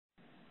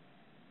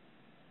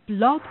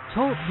Blog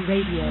Talk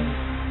Radio.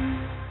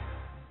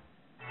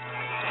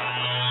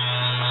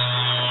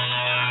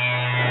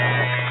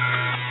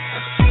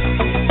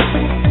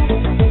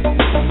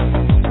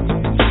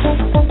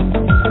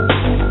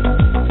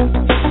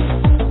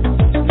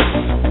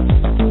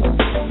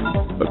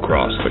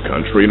 Across the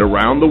country and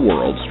around the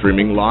world,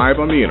 streaming live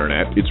on the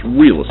internet, it's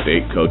Real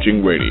Estate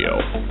Coaching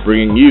Radio,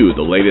 bringing you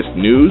the latest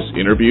news,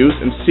 interviews,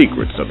 and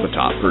secrets of the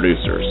top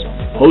producers.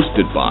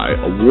 Hosted by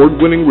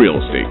award-winning real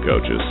estate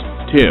coaches,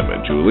 Tim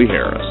and Julie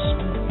Harris.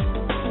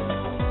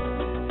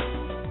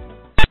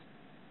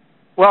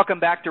 Welcome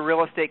back to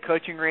Real Estate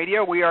Coaching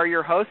Radio. We are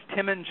your hosts,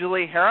 Tim and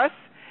Julie Harris.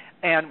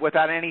 And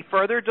without any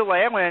further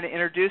delay, I'm going to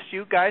introduce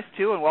you guys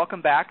to and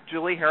welcome back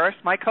Julie Harris,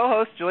 my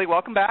co-host. Julie,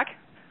 welcome back.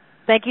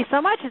 Thank you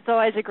so much. It's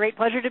always a great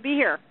pleasure to be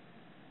here.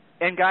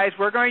 And guys,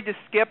 we're going to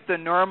skip the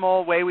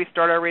normal way we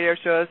start our radio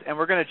shows, and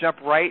we're going to jump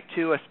right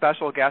to a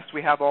special guest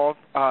we have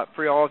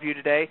for all of you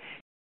today.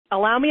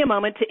 Allow me a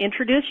moment to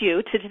introduce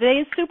you to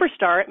today's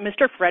superstar,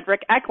 Mr.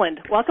 Frederick Eklund.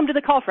 Welcome to the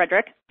call,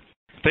 Frederick.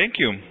 Thank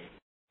you.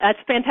 That's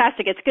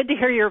fantastic. It's good to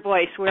hear your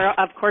voice. We're,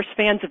 of course,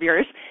 fans of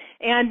yours.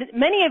 And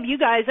many of you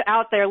guys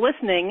out there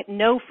listening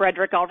know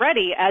Frederick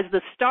already as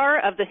the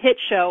star of the hit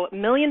show $1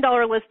 Million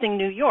Listing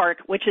New York,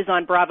 which is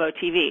on Bravo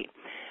TV.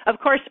 Of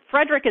course,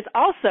 Frederick is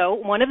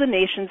also one of the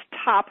nation's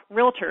top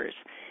realtors.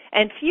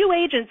 And few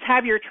agents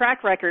have your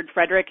track record,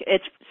 Frederick.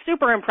 It's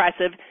super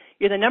impressive.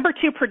 You're the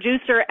 #2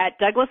 producer at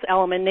Douglas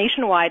Elliman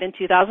nationwide in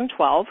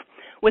 2012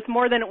 with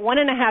more than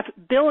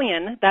 $1.5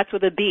 billion, that's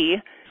with a B,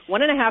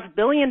 $1.5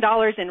 billion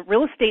in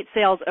real estate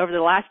sales over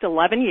the last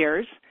 11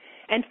 years,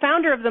 and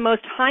founder of the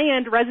most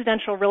high-end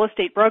residential real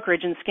estate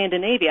brokerage in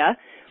Scandinavia,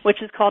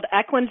 which is called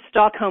Eklund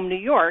Stockholm, New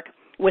York,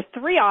 with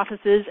 3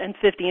 offices and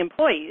 50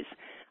 employees.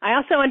 I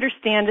also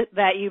understand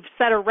that you've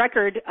set a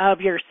record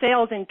of your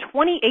sales in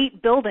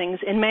 28 buildings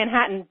in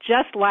Manhattan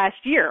just last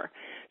year.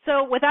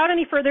 So without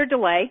any further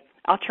delay,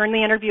 I'll turn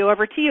the interview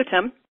over to you,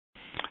 Tim.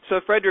 So,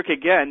 Frederick,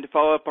 again, to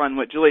follow up on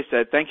what Julie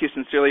said, thank you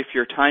sincerely for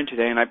your time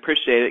today, and I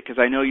appreciate it because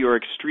I know you're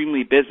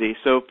extremely busy.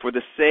 So for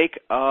the sake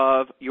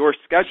of your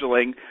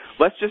scheduling,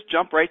 let's just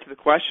jump right to the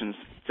questions.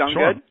 Sound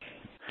Sure. good?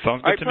 Sounds All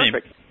good right, to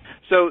perfect. me.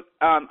 So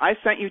I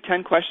sent you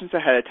 10 questions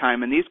ahead of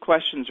time, and these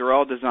questions are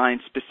all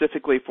designed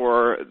specifically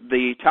for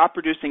the top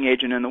producing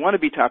agent and the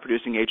wannabe top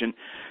producing agent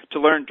to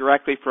learn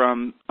directly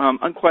from,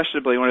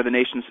 unquestionably, one of the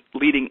nation's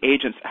leading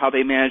agents, how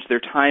they manage their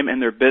time and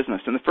their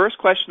business. And the first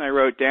question I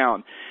wrote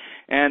down,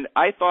 and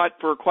I thought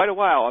for quite a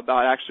while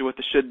about actually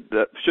what should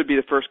be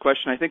the first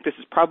question. I think this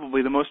is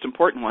probably the most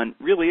important one,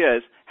 really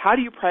is, how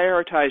do you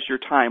prioritize your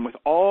time with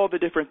all the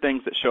different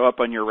things that show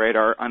up on your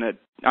radar on a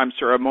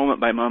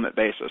moment-by-moment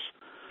basis?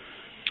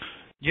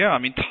 Yeah, I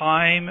mean,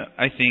 time,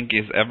 I think,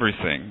 is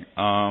everything.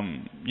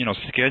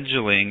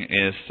 Scheduling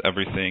is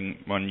everything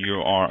when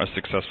you are a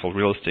successful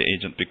real estate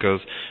agent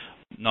because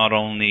not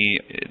only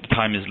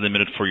time is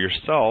limited for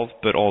yourself,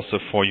 but also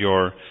for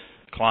your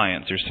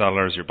clients, your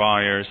sellers, your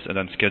buyers, and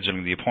then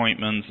scheduling the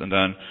appointments, and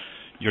then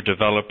your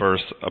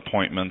developers'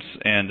 appointments.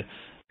 And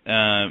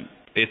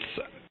it's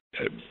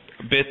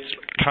a bit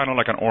kind of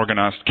like an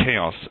organized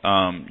chaos.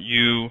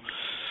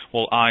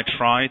 I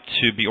try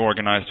to be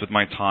organized with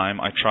my time.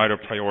 I try to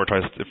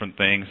prioritize different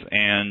things.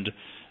 And,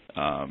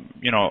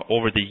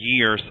 over the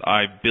years,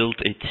 I built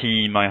a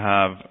team.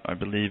 I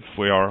believe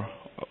we are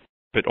a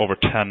bit over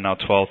 10 now,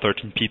 12,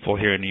 13 people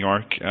here in New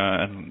York.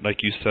 And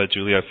like you said,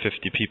 Julie, I have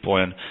 50 people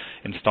in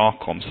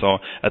Stockholm. So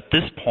at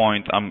this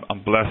point,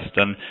 I'm blessed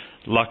and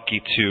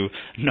lucky to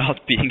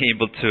not being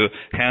able to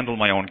handle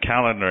my own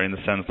calendar in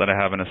the sense that I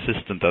have an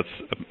assistant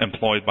that's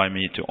employed by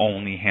me to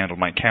only handle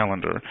my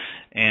calendar.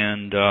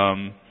 And,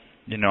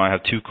 I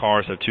have 2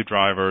 cars, I have 2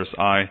 drivers.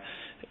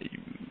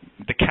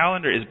 The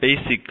calendar is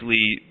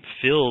basically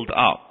filled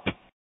up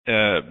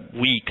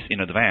weeks in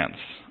advance.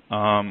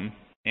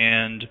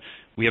 And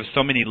we have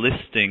so many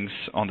listings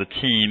on the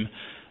team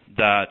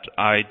that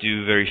I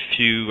do very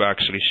few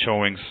actually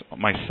showings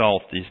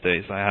myself these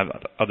days. I have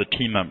other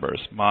team members.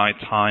 My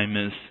time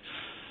is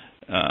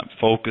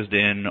focused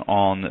in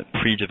on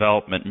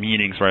pre-development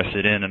meetings where I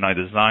sit in and I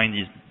design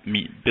these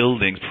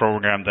buildings,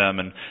 program them,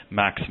 and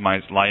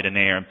maximize light and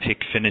air and pick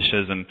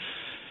finishes and,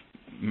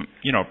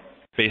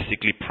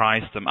 basically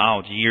price them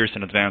out years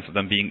in advance of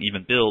them being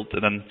even built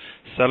and then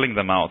selling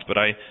them out. But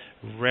I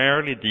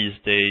rarely these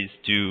days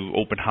do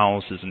open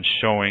houses and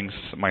showings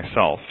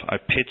myself. I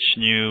pitch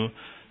new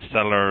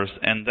sellers,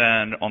 and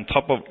then on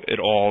top of it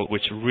all,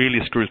 which really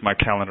screws my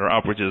calendar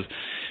up, which is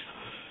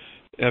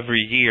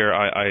every year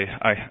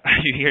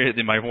you hear it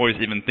in my voice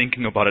even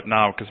thinking about it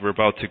now because we're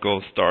about to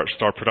go start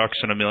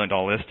production of $1 Million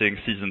Listing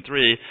season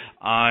 3.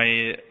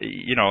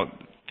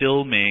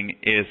 Filming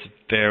is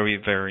very,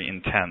 very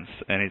intense,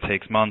 and it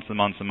takes months and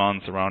months and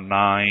months, around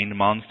 9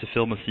 months to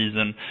film a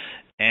season,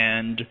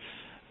 and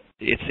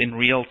it's in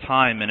real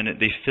time, and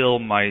they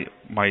film my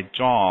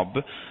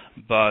job,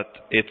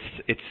 but it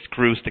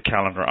screws the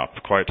calendar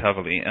up quite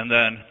heavily. And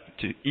then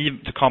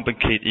to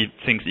complicate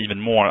things even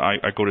more,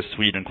 I go to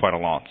Sweden quite a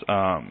lot.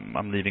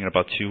 I'm leaving in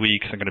about 2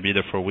 weeks. I'm going to be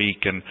there for a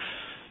week, and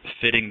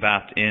fitting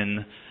that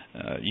in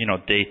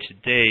day to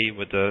day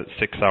with the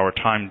 6-hour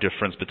time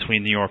difference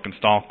between New York and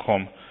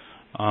Stockholm,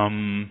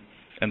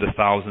 and the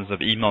thousands of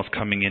emails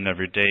coming in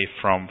every day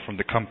from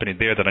the company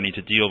there that I need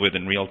to deal with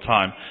in real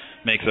time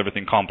makes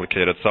everything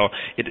complicated. So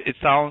it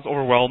sounds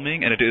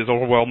overwhelming, and it is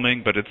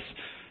overwhelming, but it's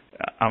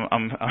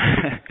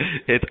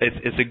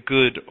a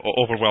good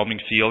overwhelming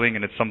feeling,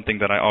 and it's something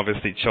that I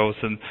obviously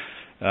chosen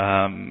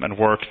and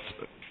worked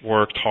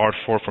hard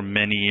for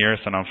many years,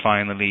 and I'm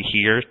finally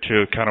here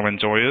to kind of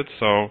enjoy it.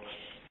 So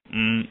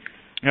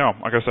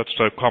I guess that's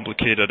a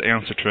complicated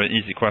answer to an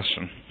easy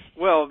question.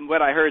 Well,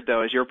 what I heard,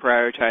 though, is you're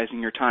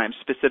prioritizing your time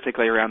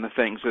specifically around the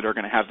things that are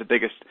going to have the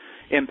biggest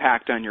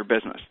impact on your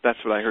business. That's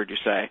what I heard you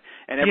say.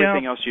 And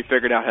everything else you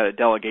figured out how to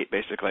delegate,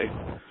 basically.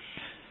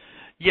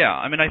 Yeah,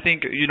 I mean, I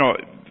think,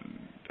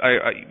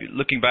 I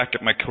looking back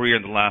at my career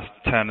in the last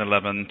 10,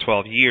 11,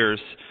 12 years,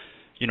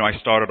 I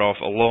started off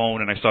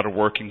alone and I started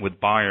working with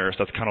buyers.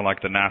 That's kind of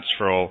like the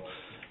natural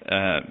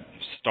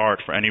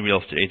start for any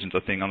real estate agent, I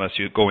think, unless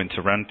you go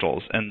into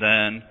rentals. And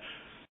then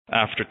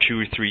after 2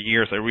 or 3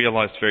 years, I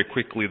realized very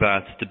quickly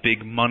that the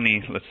big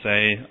money, let's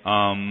say,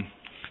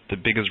 the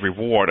biggest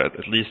reward,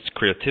 at least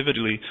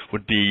creatively,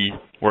 would be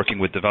working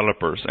with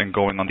developers and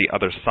going on the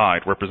other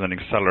side, representing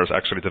sellers,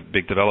 actually the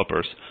big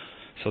developers.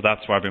 So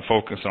that's what I've been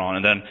focusing on.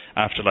 And then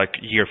after like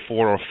year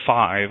 4 or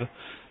 5,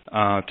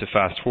 to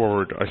fast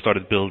forward, I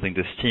started building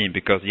this team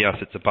because, yes,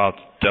 it's about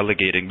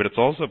delegating, but it's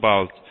also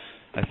about,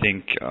 I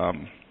think,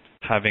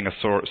 having a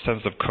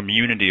sense of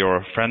community or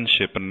a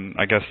friendship, and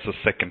I guess a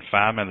second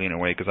family in a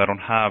way, because I don't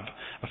have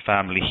a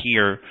family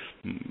here.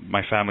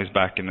 My family's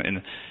back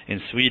in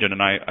Sweden,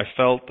 and I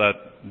felt that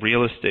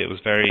real estate was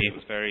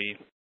very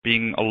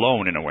being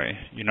alone in a way.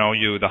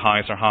 The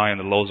highs are high and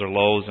the lows are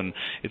lows, and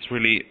it's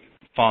really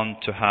fun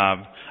to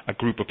have a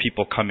group of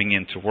people coming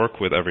in to work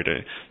with every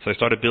day. So I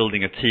started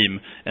building a team,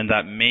 and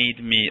that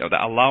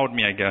allowed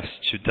me, I guess,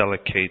 to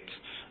delegate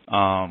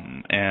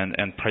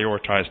and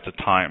prioritize the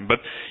time. But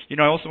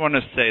I also want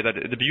to say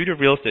that the beauty of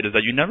real estate is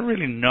that you never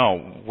really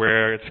know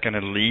where it's going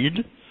to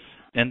lead,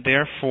 and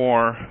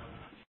therefore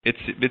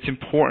it's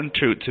important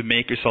to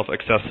make yourself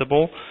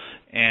accessible,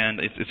 and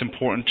it's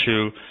important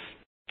to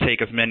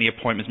take as many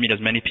appointments, meet as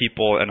many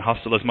people, and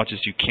hustle as much as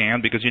you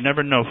can, because you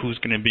never know who's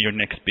going to be your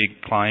next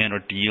big client or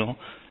deal.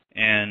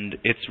 And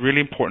it's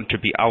really important to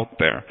be out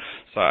there.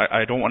 So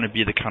I don't want to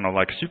be the kind of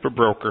like super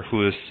broker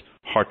who is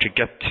hard to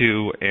get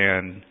to,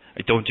 and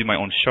I don't do my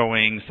own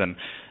showings, and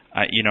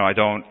I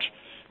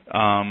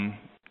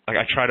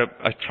try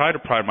to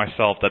pride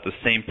myself that the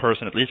same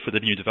person, at least for the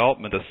new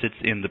development, that sits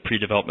in the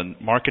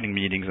pre-development marketing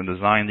meetings and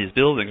design these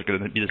buildings, are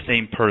going to be the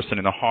same person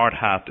in a hard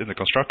hat in the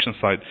construction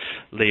site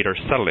later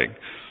selling.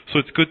 So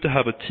it's good to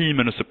have a team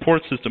and a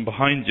support system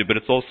behind you, but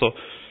it's also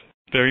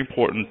very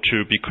important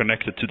to be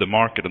connected to the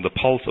market and the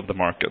pulse of the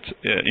market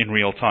in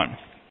real time.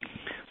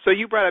 So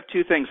you brought up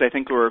two things I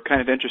think were kind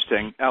of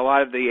interesting. A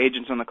lot of the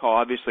agents on the call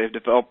obviously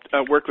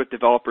have worked with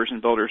developers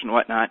and builders and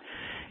whatnot.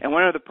 And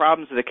one of the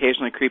problems that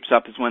occasionally creeps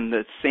up is when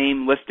the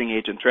same listing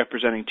agent's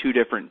representing two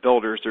different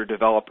builders or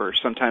developers.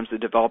 Sometimes the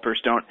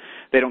developers don't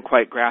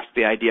quite grasp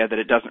the idea that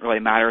it doesn't really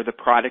matter. The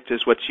product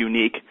is what's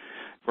unique,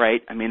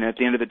 right? I mean, at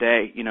the end of the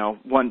day,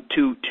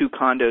 two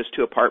condos,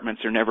 2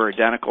 apartments are never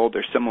identical.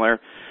 They're similar.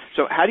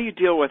 So how do you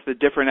deal with the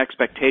different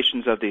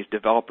expectations of these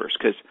developers?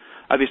 Because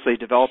obviously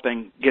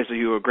developing gives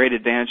you a great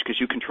advantage because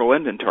you control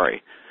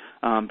inventory.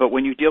 But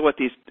when you deal with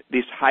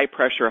these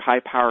high-pressure,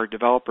 high-power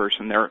developers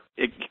and they're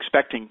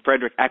expecting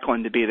Fredrik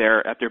Eklund to be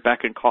there at their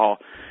beck and call,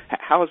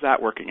 how is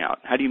that working out?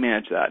 How do you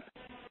manage that?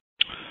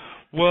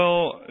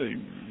 Well,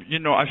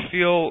 I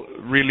feel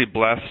really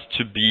blessed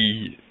to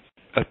be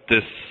at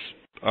this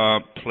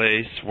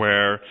place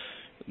where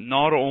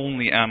not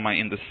only am I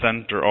in the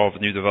center of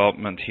new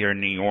development here in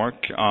New York,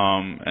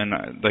 and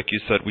like you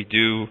said,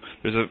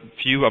 there's a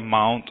few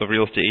amount of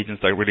real estate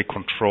agents that really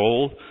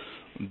control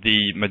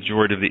the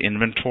majority of the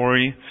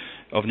inventory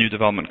of new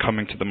development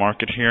coming to the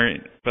market here.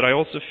 But I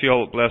also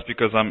feel blessed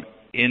because I'm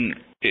in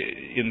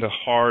the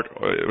heart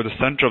or the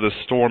center of the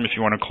storm, if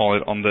you want to call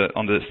it, on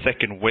the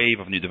second wave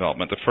of new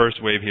development. The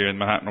first wave here in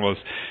Manhattan was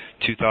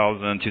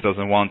 2000,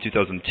 2001,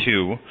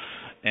 2002,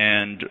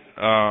 and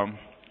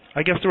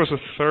I guess there was a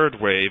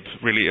third wave,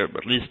 really,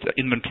 at least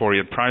inventory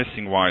and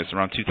pricing-wise,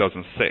 around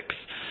 2006.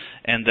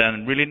 And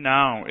then really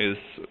now is,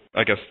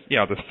 I guess,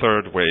 the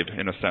third wave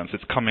in a sense.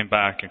 It's coming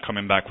back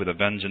with a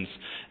vengeance.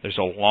 There's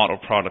a lot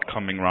of product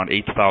coming, around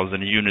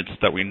 8,000 units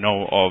that we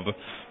know of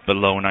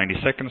below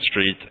 92nd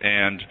Street.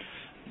 And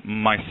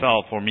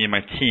myself, or me and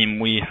my team,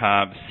 we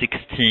have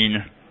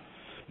 16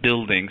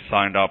 buildings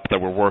signed up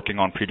that we're working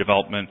on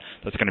pre-development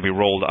that's going to be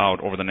rolled out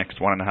over the next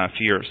 1.5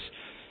 years.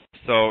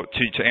 So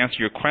to answer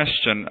your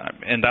question,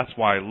 and that's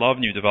why I love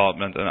new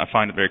development and I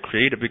find it very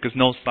creative, because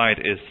no site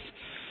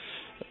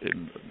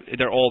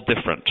they're all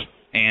different.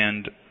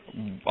 And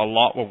a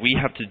lot what we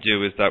have to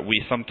do is that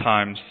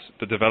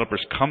the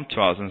developers come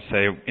to us and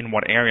say, in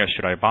what area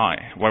should I buy?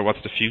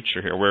 What's the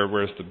future here?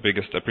 Where's the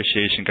biggest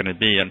appreciation going to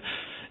be?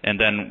 and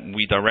then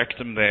we direct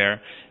them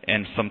there,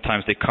 and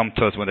sometimes they come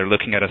to us when they're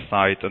looking at a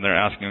site and they're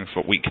asking us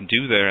what we can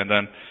do there, and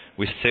then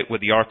we sit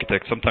with the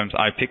architect. Sometimes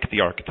I pick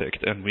the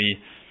architect, and we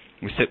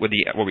sit with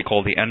what we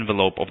call the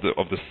envelope of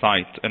the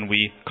site, and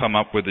we come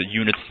up with a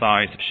unit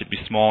size. It should be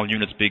small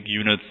units, big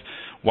units,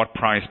 what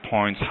price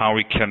points, how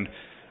we can,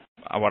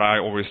 what I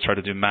always try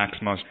to do,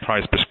 maximize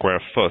price per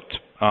square foot,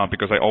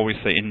 because I always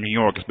say in New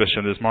York, especially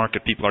in this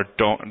market, people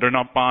they're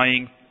not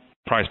buying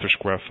price per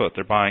square foot,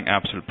 they're buying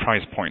absolute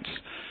price points.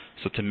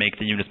 So to make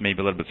the units maybe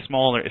a little bit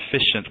smaller,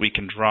 efficient, we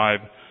can drive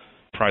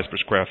price per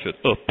square foot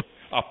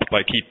up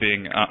by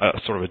keeping a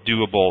sort of a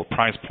doable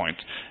price point.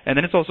 And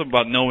then it's also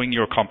about knowing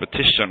your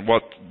competition,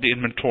 what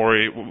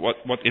inventory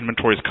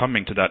is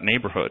coming to that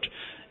neighborhood,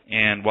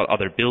 and what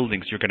other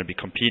buildings you're going to be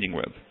competing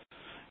with.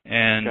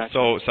 And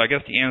gotcha. so I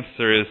guess the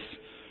answer is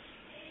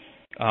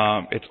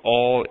it's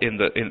all in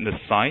the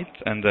site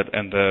and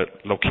the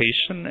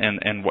location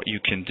and what you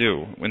can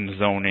do in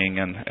zoning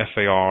and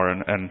FAR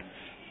and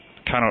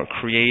kind of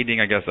creating,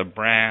 I guess, a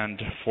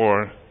brand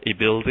for a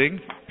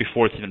building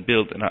before it's even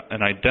built,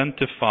 and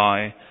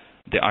identify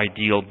the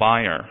ideal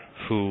buyer,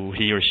 who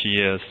he or she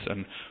is,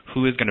 and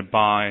who is going to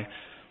buy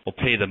or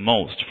pay the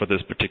most for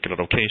this particular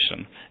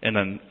location, and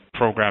then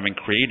programming,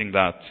 creating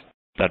that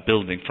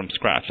building from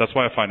scratch. That's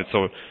why I find it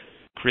so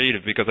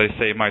creative, because I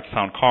say it might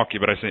sound cocky,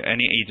 but I say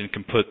any agent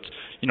can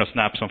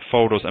snap some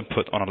photos and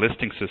put on a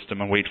listing system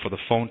and wait for the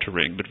phone to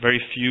ring, but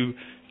very few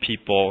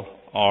people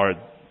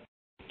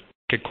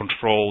can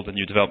control the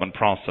new development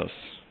process.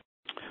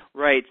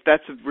 Right.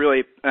 That's a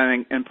really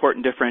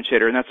important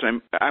differentiator, and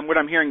that's what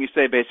I'm hearing you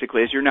say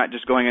basically is you're not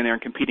just going in there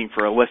and competing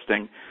for a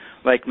listing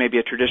like maybe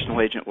a traditional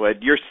agent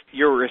would.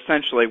 You're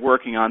essentially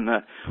working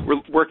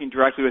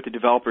directly with the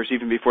developers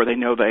even before they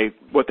know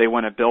what they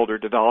want to build or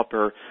develop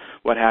or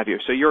what have you.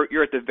 So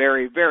you're at the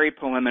very, very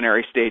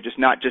preliminary stages,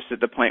 not just at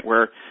the point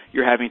where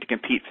you're having to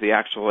compete for the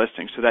actual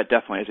listing. So that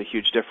definitely is a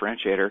huge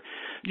differentiator.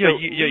 Yeah,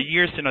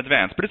 years in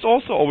advance. But it's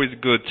also always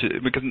good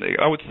because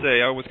I would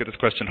say, I always get this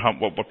question,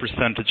 what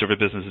percentage of your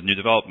business is new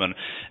development?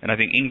 And I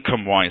think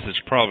income-wise, it's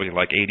probably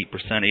like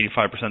 80%,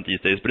 85% these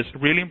days. But it's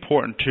really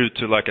important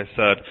to like I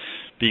said,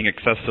 being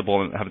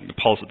accessible and having the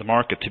pulse of the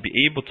market, to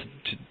be able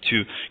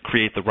to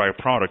create the right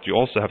product. You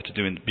also have to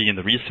be in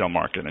the resale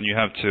market, and you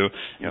have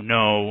to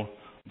know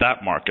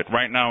that market.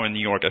 Right now in New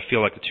York, I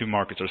feel like the two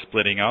markets are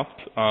splitting up.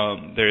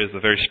 There is a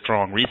very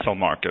strong resale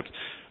market,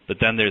 but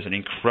then there's an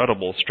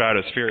incredible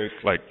stratospheric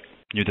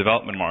new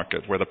development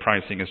market where the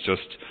pricing is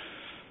just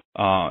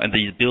and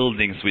these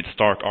buildings with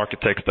Stark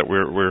Architects that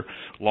we're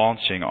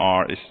launching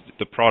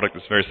the product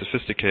is very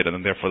sophisticated,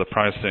 and therefore the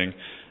pricing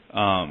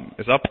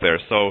is up there.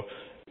 So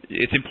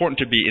it's important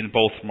to be in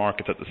both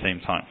markets at the same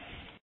time.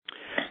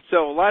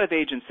 So a lot of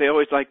agents, they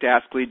always like to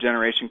ask lead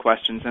generation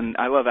questions, and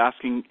I love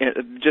asking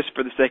just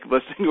for the sake of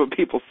listening to what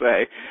people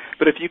say.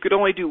 But if you could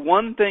only do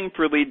one thing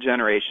for lead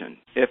generation,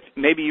 if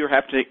maybe you're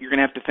going to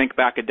have to think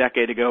back a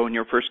decade ago when you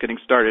were first getting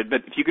started,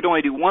 but if you could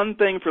only do one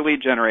thing for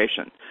lead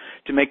generation,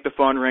 to make the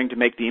phone ring, to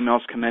make the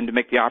emails come in, to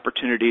make the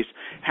opportunities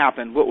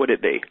happen, what would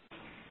it be?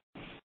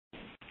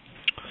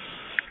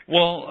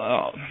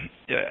 Well,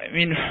 I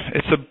mean,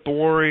 it's a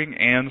boring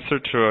answer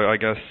to, I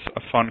guess,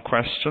 a fun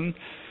question.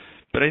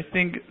 But I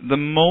think the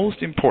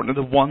most important,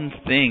 the one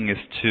thing, is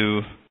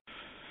to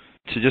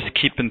just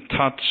keep in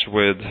touch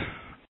with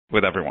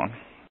everyone.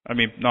 I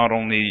mean, not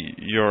only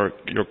your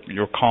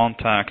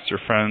contacts, your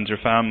friends, your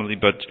family,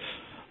 but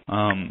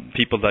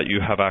people that you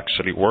have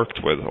actually worked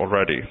with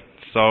already.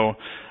 So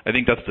I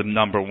think that's the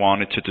number one.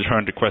 To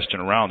turn the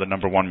question around, the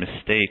number one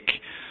mistake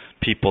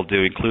people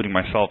do, including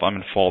myself, I'm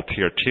in fault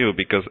here too,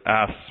 because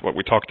as what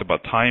we talked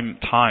about,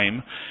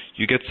 time,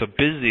 you get so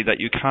busy that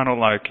you kind of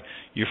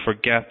you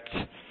forget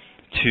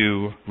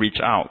to reach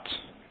out.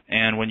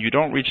 And when you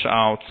don't reach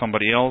out,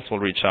 somebody else will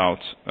reach out,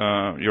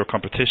 your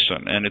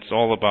competition. And it's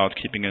all about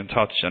keeping in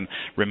touch and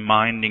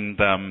reminding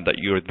them that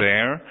you're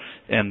there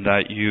and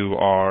that you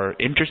are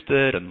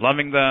interested and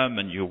loving them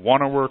and you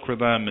want to work with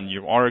them and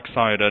you are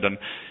excited. And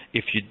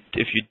if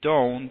you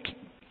don't,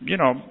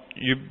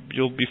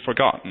 you'll be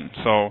forgotten.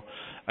 So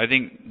I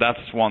think that's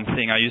one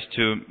thing. I used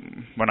to,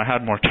 when I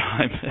had more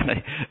time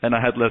and I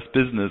had less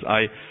business,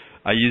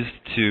 I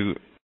used to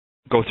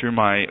go through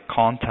my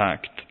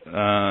contact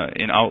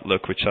in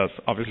Outlook, which has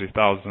obviously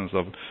thousands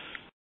of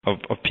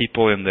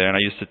people in there, and I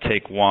used to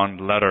take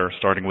one letter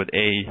starting with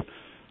A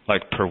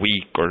per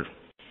week, or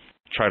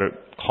try to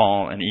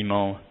call and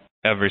email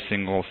every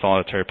single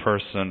solitary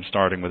person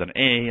starting with an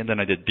A, and then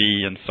I did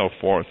B and so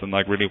forth, and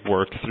really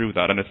worked through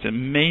that. And it's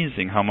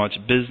amazing how much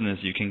business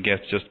you can get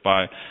just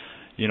by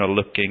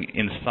looking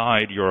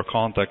inside your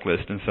contact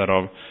list instead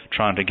of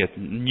trying to get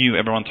new.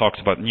 Everyone talks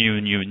about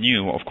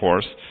new, of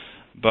course.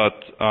 But,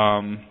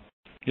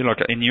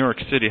 in New York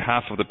City,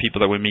 half of the people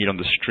that we meet on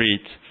the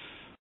street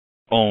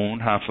own,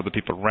 half of the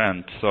people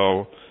rent.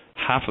 So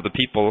half of the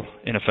people,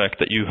 in effect,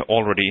 that you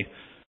already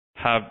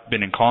have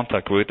been in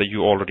contact with, that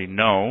you already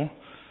know,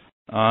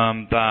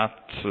 that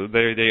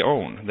they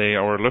own. They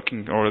are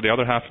looking, or the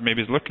other half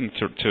maybe is looking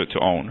to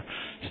own.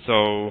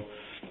 So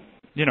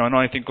and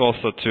I think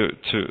also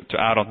to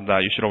add on to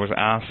that, you should always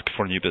ask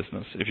for new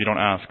business. If you don't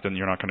ask, then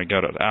you're not going to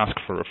get it. Ask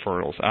for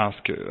referrals. Ask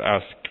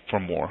for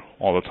more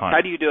all the time.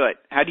 How do you do it?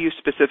 How do you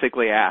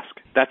specifically ask?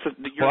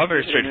 Well, I'm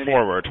very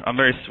straightforward. I'm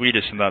very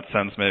Swedish in that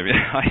sense, maybe.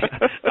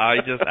 I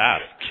just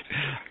ask.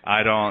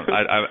 I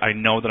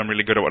know that I'm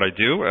really good at what I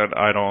do, and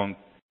I'm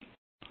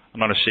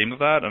not ashamed of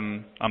that,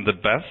 and I'm the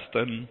best,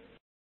 and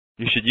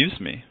you should use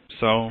me.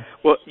 So.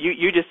 Well,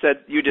 you just said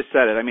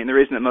it. I mean, the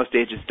reason that most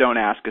agents don't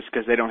ask is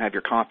because they don't have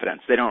your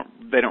confidence. They don't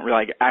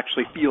really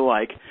actually feel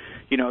like,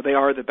 they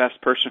are the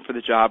best person for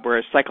the job,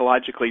 whereas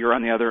psychologically you're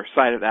on the other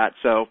side of that.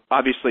 So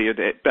obviously you're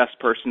the best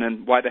person,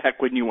 and why the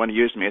heck wouldn't you want to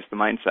use me? It's the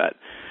mindset.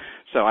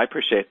 So I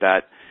appreciate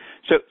that.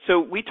 So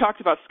we talked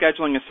about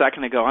scheduling a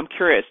second ago. I'm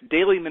curious,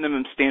 daily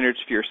minimum standards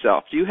for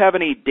yourself. Do you have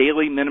any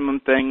daily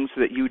minimum things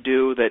that you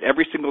do that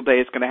every single day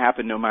is going to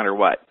happen no matter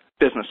what,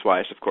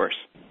 business-wise, of course?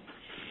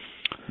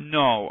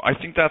 No, I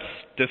think that's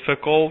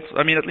difficult.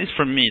 I mean, at least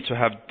for me to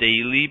have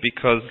daily,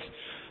 because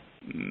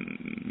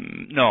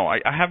no, I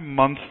have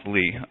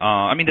monthly.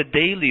 I mean, the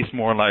daily is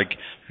more like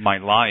my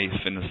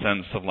life in the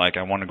sense of like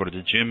I want to go to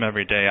the gym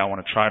every day. I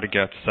want to try to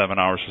get 7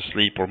 hours of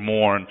sleep or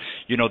more, and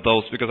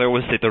those, because I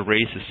always say the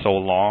race is so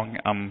long.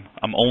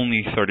 I'm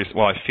only 30.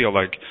 Well, I feel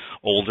like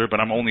older, but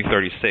I'm only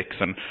 36,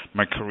 and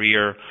my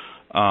career.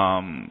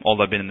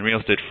 Although I've been in real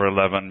estate for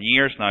 11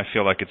 years now, I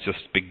feel like it's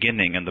just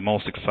beginning, and the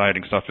most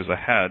exciting stuff is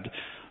ahead.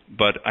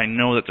 But I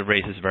know that the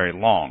race is very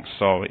long.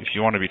 So if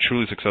you want to be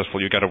truly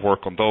successful, you got to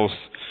work on those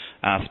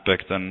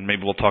aspects, and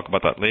maybe we'll talk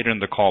about that later in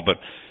the call. But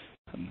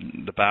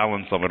the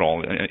balance of it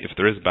all, if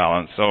there is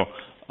balance. So,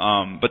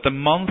 but the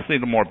monthly,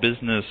 the more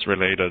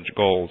business-related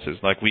goals is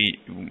like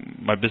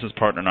my business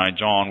partner and I,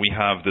 John, we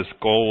have this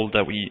goal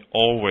that we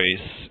always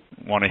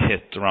want to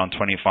hit around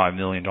 $25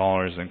 million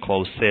in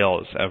closed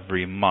sales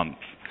every month.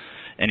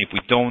 And if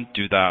we don't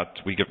do that,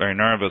 we get very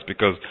nervous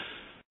because,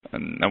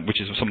 which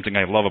is something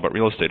I love about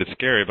real estate. It's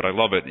scary, but I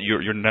love it.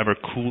 You're never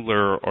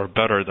cooler or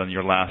better than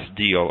your last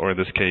deal, or in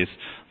this case,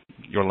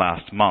 your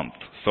last month.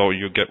 So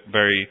you get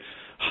very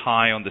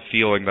high on the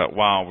feeling that,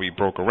 wow, we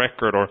broke a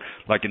record, or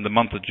like in the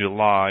month of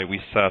July, we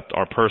set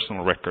our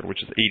personal record,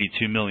 which is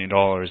 $82 million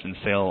in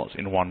sales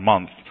in 1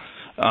 month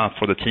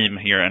for the team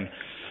here. And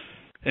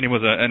it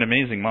was an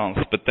amazing month.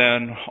 But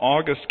then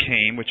August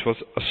came, which was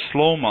a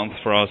slow month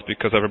for us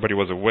because everybody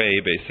was away,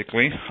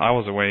 basically. I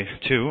was away,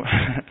 too,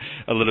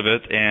 a little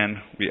bit. And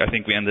I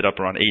think we ended up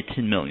around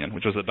 18 million,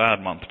 which was a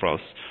bad month for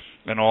us.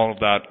 And all of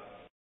that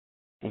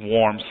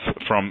warmth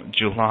from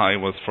July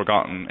was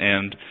forgotten.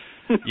 And,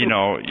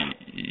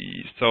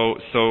 so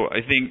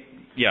I think,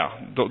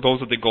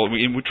 those are the goals.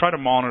 We try to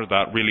monitor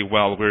that really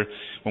well.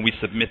 When we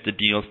submit the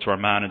deals to our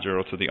manager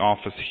or to the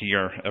office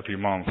here every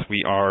month,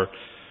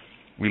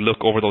 we look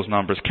over those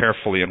numbers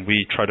carefully, and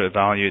we try to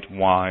evaluate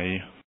why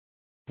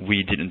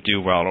we didn't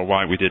do well or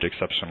why we did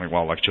exceptionally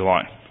well, like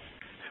July.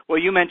 Well,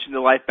 you mentioned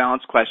the life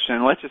balance question,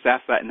 and let's just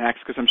ask that next,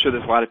 because I'm sure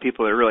there's a lot of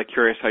people that are really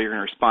curious how you're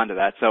going to respond to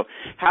that. So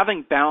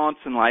having balance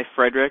in life,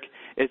 Fredrik,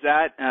 is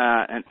that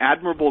an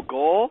admirable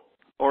goal,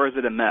 or is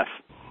it a myth?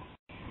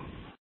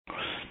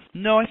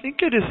 No, I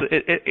think it is.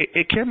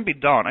 It can be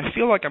done. I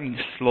feel like I'm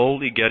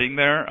slowly getting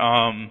there.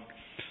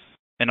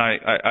 And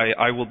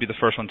I will be the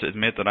first one to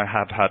admit that I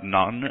have had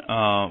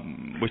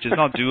none, which is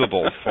not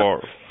doable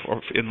for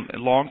in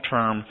long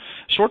term.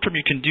 Short term,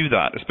 you can do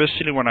that,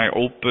 especially when I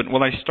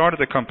started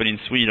the company in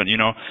Sweden.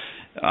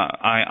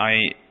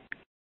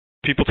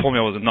 People told me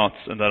I was nuts,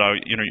 and that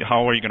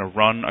how are you going to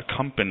run a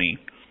company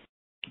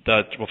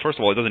that, well, first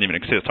of all, it doesn't even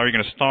exist. How are you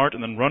going to start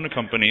and then run a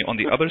company on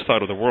the other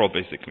side of the world,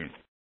 basically,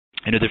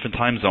 in a different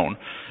time zone?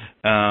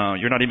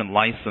 You're not even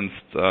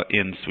licensed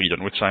in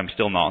Sweden, which I'm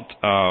still not,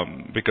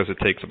 because it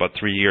takes about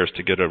 3 years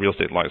to get a real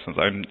estate license.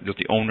 I'm just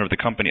the owner of the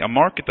company, a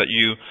market that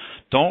you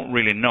don't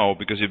really know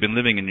because you've been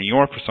living in New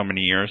York for so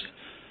many years.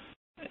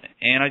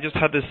 And I just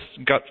had this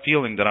gut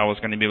feeling that I was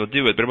going to be able to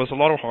do it, but it was a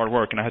lot of hard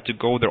work, and I had to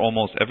go there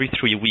almost every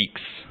 3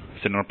 weeks,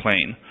 sitting on a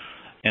plane.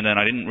 And then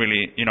I didn't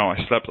really, I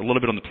slept a little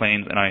bit on the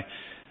planes, and I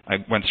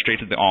went straight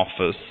to the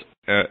office,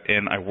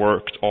 and I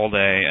worked all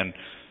day, and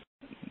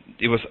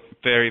it was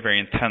very, very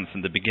intense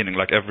in the beginning,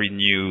 like every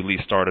newly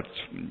startup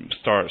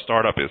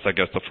is, I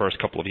guess, the first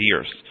couple of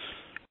years.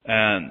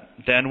 And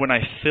then when I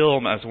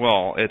film as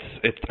well,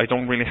 I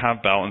don't really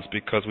have balance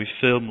because we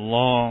film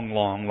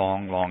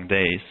long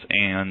days,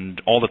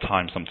 and all the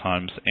time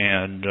sometimes,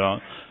 and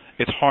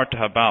it's hard to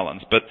have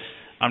balance. But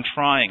I'm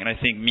trying, and I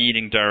think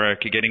meeting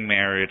Derek, getting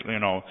married,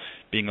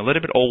 being a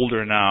little bit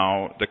older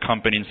now, the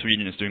company in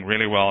Sweden is doing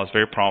really well, it's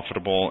very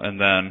profitable, and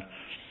then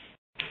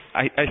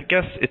I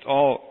guess it's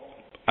all,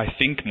 I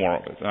think more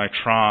of it. I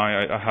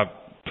have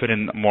put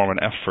in more of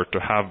an effort to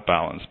have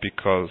balance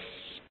because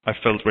I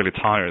felt really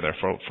tired there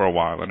for a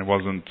while, and it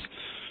wasn't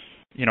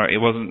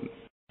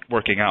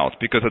working out.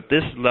 Because at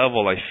this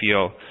level, I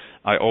feel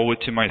I owe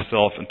it to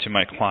myself and to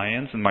my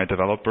clients and my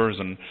developers,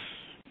 and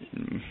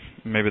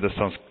maybe this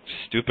sounds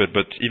stupid,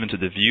 but even to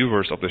the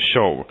viewers of the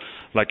show.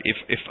 Like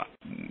if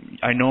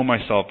I know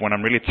myself when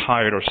I'm really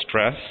tired or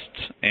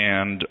stressed,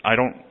 and I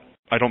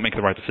don't make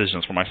the right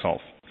decisions for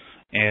myself.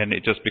 and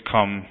it's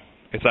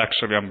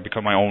actually I'm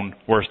become my own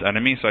worst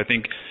enemy. So I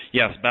think,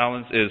 yes,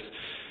 balance is,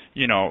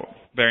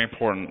 very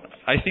important.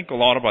 I think a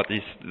lot about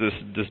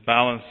this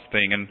balance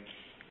thing, and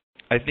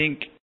I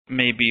think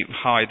maybe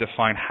how I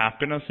define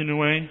happiness in a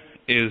way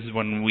is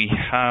when we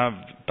have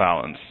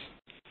balance,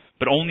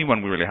 but only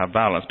when we really have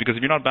balance. Because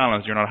if you're not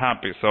balanced, you're not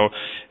happy. So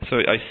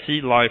I see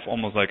life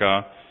almost like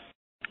a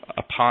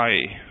pie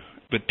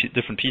with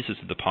different pieces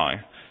of the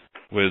pie,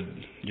 with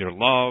your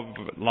love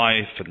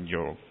life and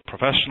your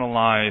professional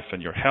life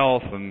and your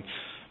health and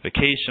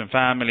vacation,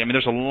 family. I mean,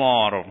 there's a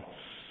lot of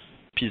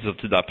pieces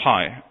to that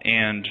pie,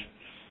 and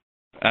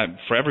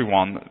for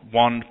everyone,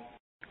 one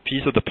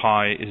piece of the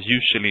pie is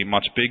usually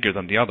much bigger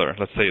than the other.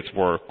 Let's say it's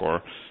work,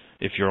 or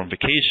if you're on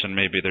vacation,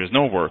 maybe there's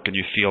no work and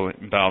you feel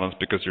imbalanced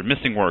because you're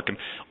missing work. And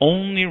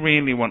only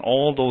really when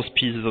all those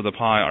pieces of the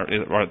pie are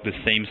the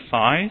same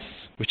size,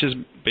 which is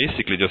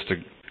basically just a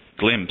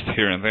glimpse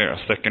here and there, a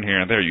second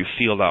here and there, you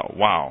feel that,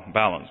 wow,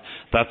 balance.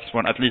 That's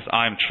when at least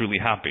I'm truly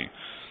happy.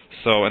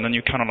 So, and then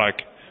you kind of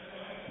like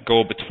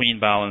go between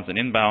balance and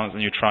imbalance,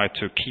 and you try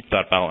to keep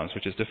that balance,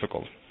 which is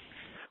difficult.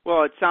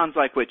 Well, it sounds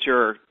like what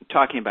you're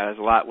talking about is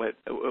a lot what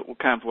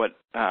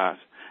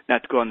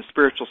not to go on the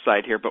spiritual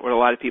side here, but what a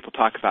lot of people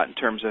talk about in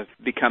terms of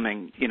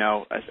becoming,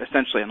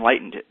 essentially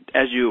enlightened.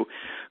 As you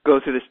go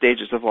through the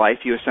stages of life,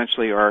 you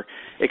essentially are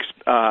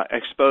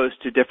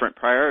exposed to different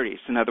priorities.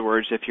 In other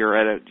words, if you're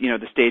at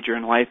the stage you're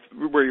in life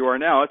where you are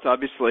now, it's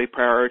obviously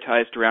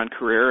prioritized around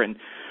career and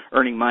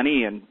earning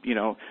money and,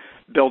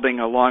 building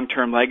a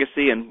long-term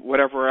legacy and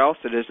whatever else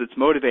it is that's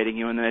motivating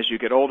you. And then as you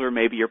get older,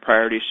 maybe your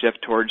priorities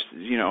shift towards,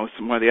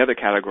 one of the other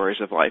categories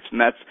of life.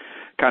 And that's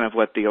kind of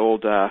what the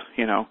old,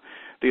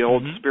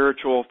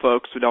 spiritual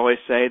folks would always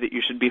say, that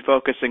you should be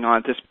focusing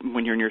on this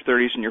when you're in your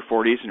 30s and your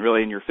 40s and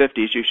really in your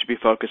 50s. You should be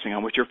focusing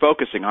on what you're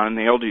focusing on. And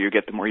the older you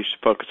get, the more you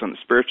should focus on the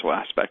spiritual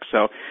aspect.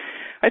 So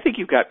I think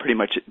you've got pretty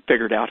much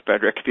figured out,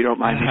 Fredrik, if you don't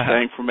mind me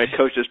saying, from a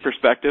coach's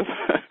perspective.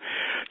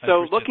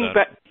 So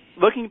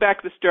looking back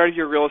at the start of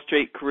your real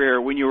estate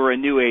career when you were a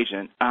new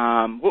agent,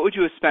 what would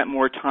you have spent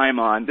more time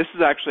on? This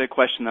is actually a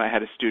question that I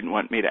had a student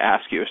want me to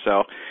ask you.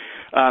 So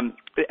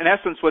in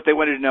essence, what they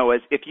wanted to know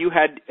is, if you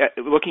had,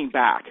 looking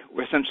back,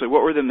 essentially,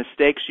 what were the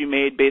mistakes you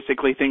made,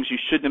 basically things you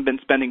shouldn't have been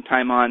spending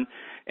time on,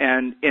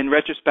 and in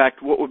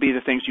retrospect, what would be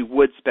the things you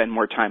would spend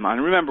more time on?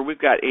 And remember, we've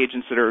got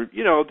agents that are,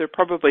 they're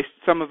probably,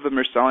 some of them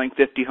are selling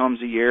 50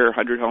 homes a year,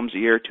 100 homes a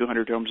year,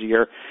 200 homes a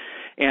year.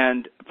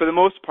 And for the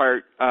most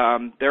part,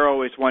 they're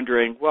always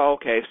wondering, well,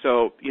 okay,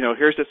 so,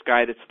 here's this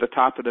guy that's at the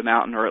top of the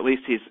mountain, or at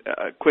least he's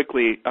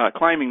quickly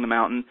climbing the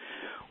mountain.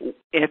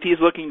 If he's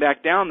looking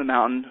back down the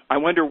mountain, I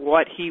wonder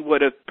what he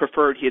would have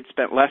preferred he had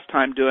spent less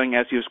time doing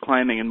as he was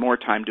climbing and more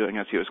time doing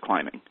as he was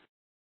climbing.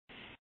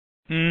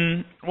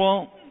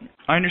 Well,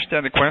 I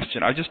understand the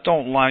question. I just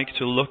don't like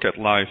to look at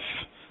life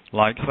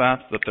like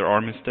that there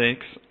are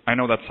mistakes. I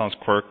know that sounds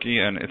quirky,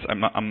 and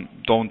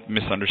don't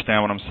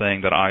misunderstand what I'm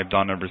saying, that I've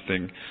done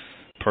everything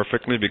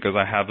perfectly, because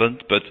I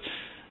haven't. But,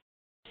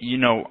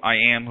 I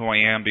am who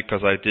I am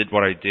because I did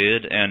what I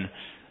did, and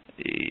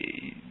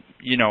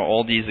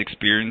all these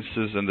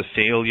experiences and the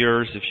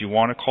failures, if you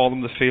want to call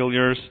them the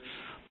failures,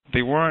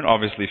 they weren't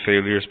obviously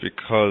failures,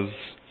 because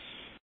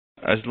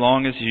as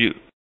long as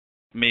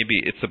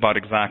maybe it's about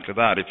exactly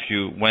that.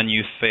 When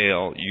you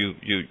fail, you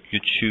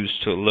choose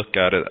to look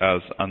at it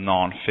as a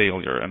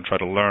non-failure and try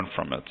to learn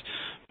from it.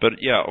 But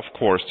yeah, of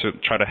course, to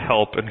try to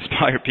help and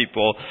inspire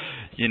people,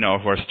 who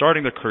are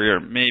starting their career,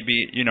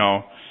 maybe,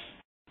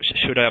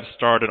 should I have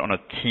started on a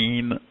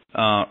team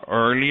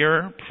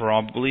earlier?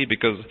 Probably,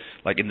 because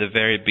like in the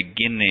very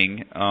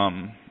beginning,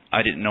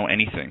 I didn't know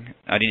anything.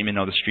 I didn't even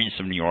know the streets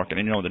of New York. I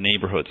didn't know the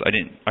neighborhoods.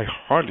 I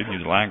hardly knew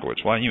the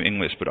language. Well, I knew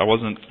English, but I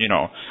wasn't,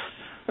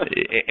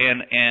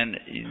 and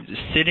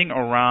sitting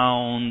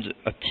around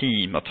a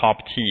top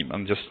team,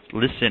 and just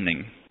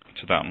listening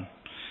to them,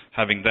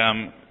 having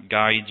them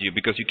guide you,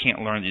 because you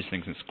can't learn these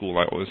things in school,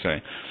 I always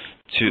say,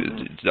 to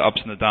the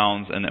ups and the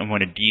downs, and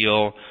when a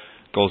deal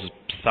goes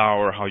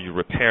sour, how you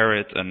repair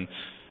it, and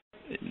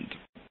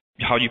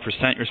how you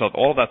present yourself,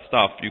 all that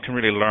stuff you can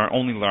really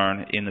only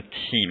learn in a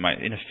team,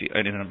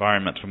 in an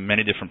environment where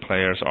many different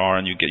players are,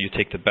 and you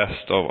take the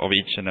best of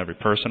each and every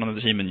person on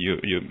the team, and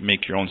you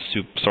make your own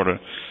soup, sort of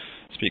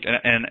speak.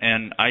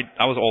 And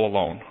I was all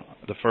alone.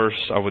 The first,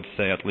 I would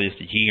say, at least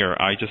a year,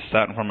 I just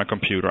sat in front of my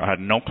computer. I had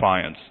no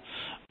clients.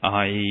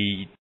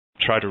 I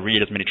tried to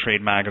read as many trade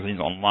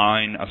magazines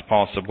online as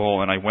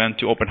possible, and I went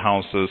to open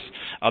houses,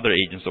 other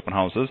agents' open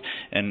houses,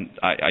 and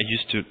I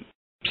used to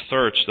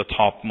search the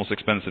top most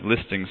expensive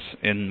listings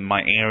in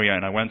my area,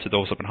 and I went to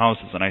those open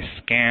houses, and I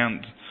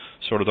scanned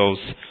sort of those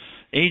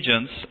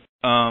agents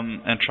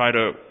and try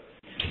to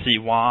see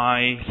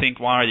why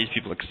are these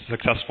people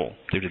successful?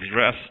 Do they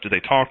dress? Do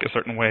they talk a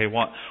certain way?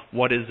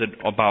 What is it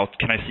about?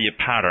 Can I see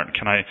a pattern?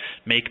 Can I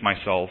make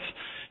myself,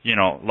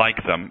 like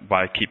them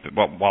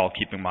while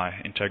keeping my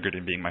integrity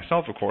and being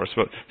myself, of course?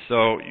 But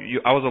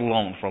I was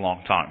alone for a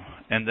long time,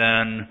 and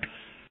then,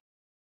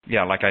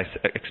 yeah, like I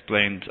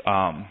explained,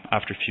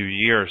 after a few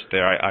years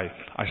there,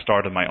 I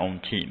started my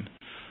own team,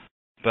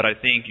 but I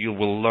think you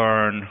will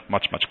learn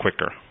much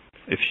quicker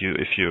if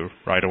you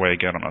right away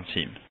get on a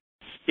team.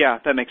 Yeah,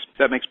 that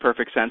makes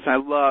perfect sense. I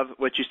love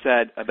what you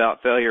said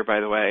about failure, by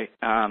the way.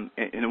 And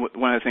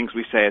one of the things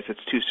we say is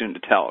it's too soon to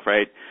tell,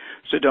 right?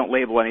 So don't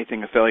label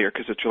anything a failure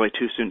because it's really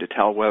too soon to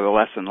tell where the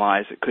lesson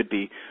lies. It could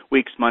be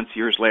weeks, months,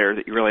 years later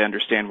that you really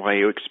understand why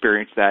you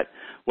experienced that,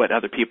 what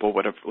other people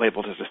would have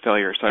labeled as a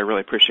failure. So I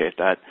really appreciate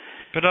that.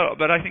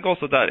 But I think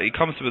also that it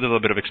comes with a little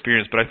bit of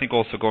experience. But I think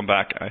also going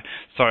back,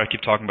 sorry I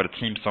keep talking about a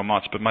team so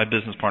much, but my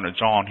business partner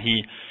John,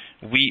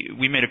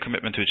 we made a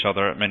commitment to each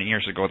other many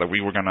years ago that we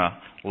were going to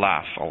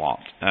laugh a lot.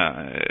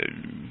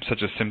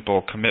 Such a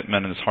simple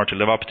commitment, and it's hard to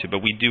live up to, but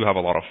we do have a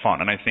lot of fun.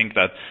 And I think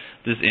that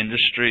this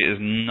industry is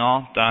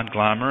not that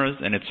glamorous,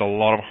 and it's a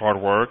lot of hard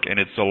work, and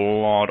it's a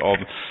lot of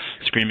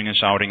screaming and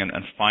shouting and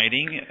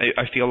fighting.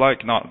 I feel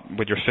like, not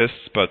with your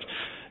fists, but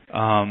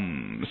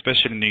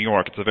especially in New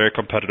York, it's a very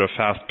competitive,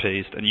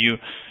 fast-paced, and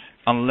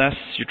unless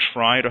you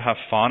try to have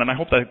fun, and I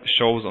hope that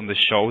shows on the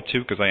show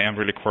too, because I am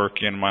really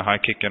quirky and my high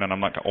kicking, and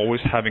I'm like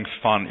always having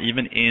fun,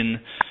 even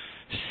in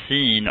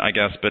scene, I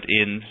guess, but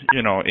in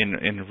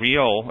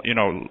real,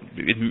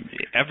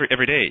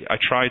 every day I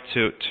try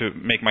to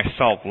make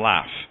myself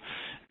laugh.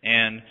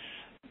 And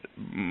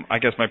I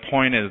guess my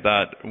point is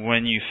that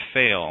when you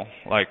fail,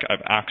 like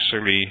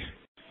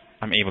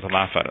I'm able to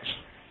laugh at it.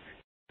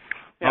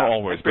 Yeah, not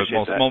always, but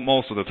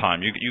most of the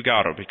time. You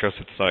got to, because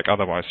it's like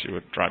otherwise you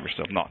would drive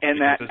yourself nuts.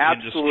 And that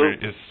industry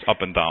is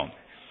up and down.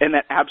 And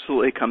that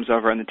absolutely comes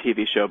over on the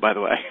TV show, by the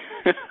way.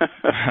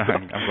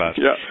 I'm glad.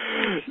 Yeah.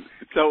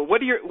 So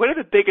what are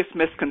the biggest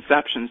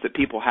misconceptions that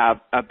people have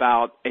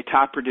about a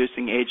top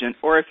producing agent,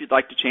 or if you'd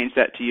like to change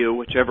that to you,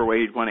 whichever way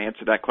you'd want to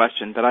answer that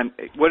question, but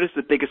what is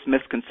the biggest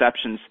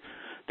misconceptions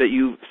that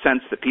you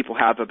sense that people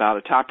have about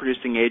a top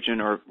producing agent,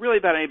 or really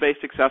about anybody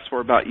successful, or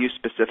about you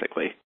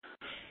specifically?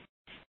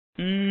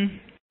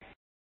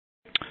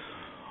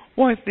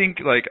 Well, I think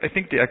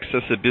the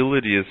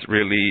accessibility is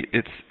really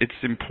it's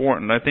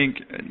important. I think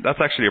that's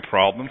actually a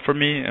problem for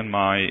me in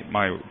my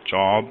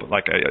job.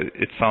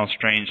 It sounds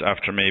strange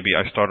after maybe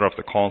I started off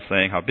the call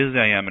saying how busy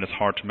I am and it's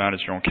hard to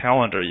manage your own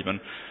calendar even.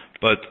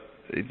 But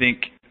I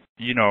think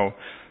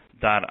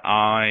that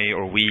I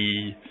or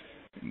we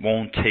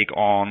won't take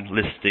on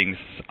listings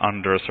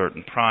under a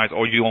certain price,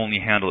 or you only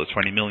handle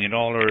 $20 million,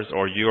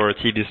 or you're a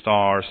TV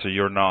star, so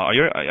you're not.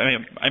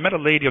 I met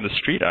a lady on the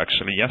street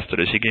actually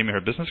yesterday. She gave me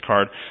her business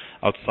card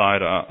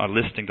outside a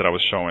listing that I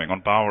was showing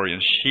on Bowery,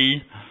 and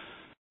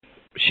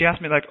she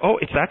asked me like, "Oh,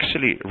 it's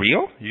actually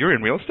real? You're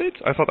in real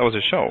estate? I thought that was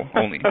a show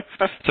only."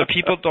 So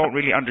people don't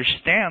really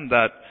understand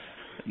that.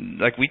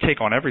 Like, we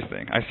take on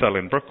everything. I sell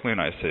in Brooklyn.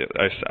 I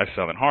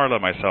sell in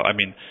Harlem. I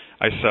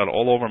sell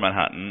all over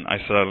Manhattan. I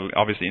sell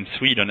obviously in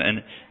Sweden,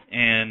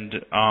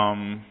 and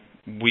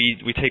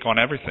we take on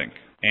everything.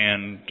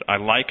 And I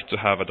like to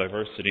have a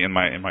diversity in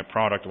my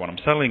product, what I'm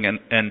selling,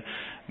 and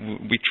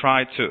we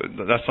try to.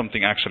 That's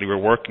something actually we're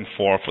working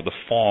for the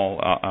fall,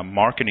 a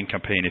marketing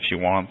campaign, if you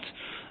want,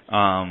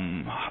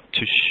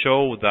 to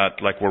show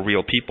that like we're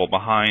real people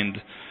behind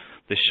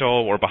the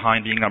show, or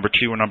behind being number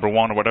 2 or number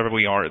 1 or whatever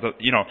we are.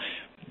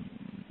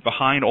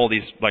 Behind all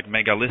these like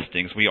mega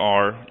listings,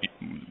 we're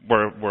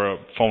a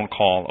phone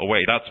call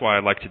away. That's why I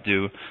like to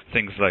do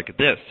things like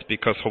this,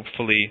 because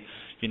hopefully,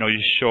 you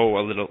show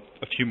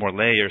a few more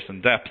layers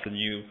and depth, and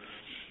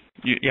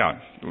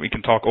we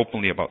can talk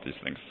openly about these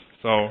things.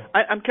 So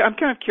I'm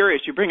kind of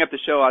curious. You bring up the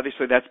show.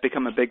 Obviously, that's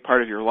become a big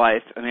part of your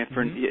life. I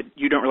mean,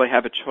 you don't really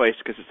have a choice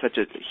because it's such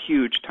a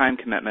huge time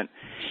commitment.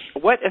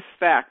 What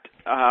effect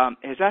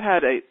has that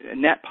had, a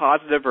net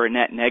positive or a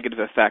net negative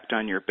effect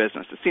on your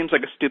business? It seems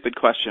like a stupid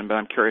question, but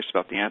I'm curious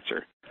about the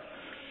answer.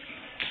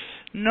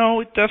 No,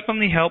 it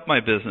definitely helped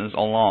my business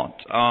a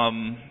lot.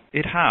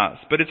 It has,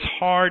 but it's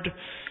hard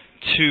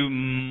to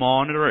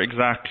monitor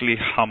exactly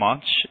how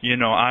much.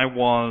 I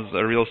was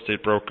a real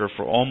estate broker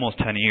for almost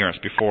 10 years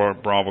before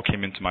Bravo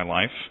came into my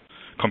life,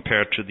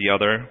 compared to the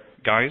other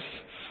guys.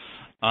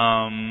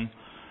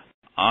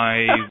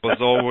 I was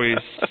always...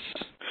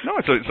 No,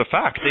 it's a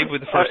fact. They were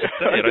the first to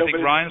say it. I think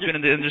Ryan's been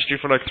in the industry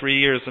for like 3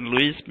 years, and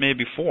Luis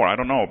maybe 4. I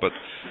don't know, but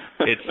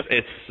it's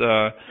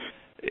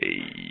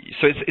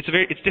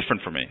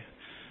different for me.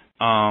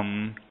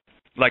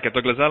 Like at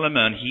Douglas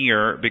Elliman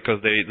here,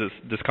 because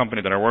this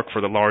company that I work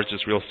for, the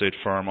largest real estate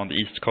firm on the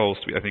East Coast,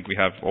 I think we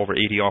have over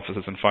 80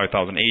 offices and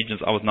 5,000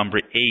 agents. I was number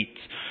 8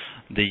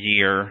 the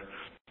year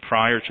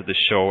prior to the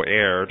show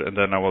aired, and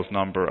then I went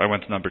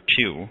to number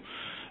 2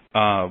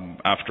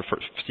 after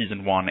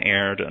season 1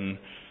 aired, and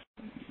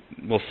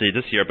we'll see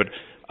this year. But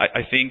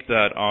I think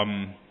that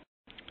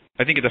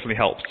I think it definitely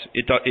helps.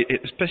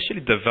 It especially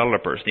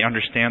developers. They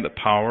understand the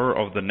power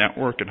of the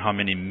network and how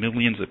many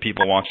millions of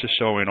people watch the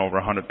show in over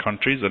 100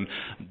 countries, and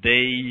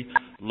they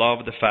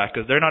love the fact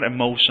that they're not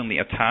emotionally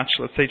attached,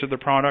 let's say, to the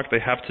product. They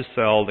have to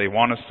sell. They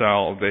want to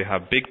sell. They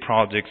have big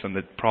projects, and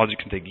the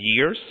project can take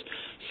years.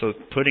 So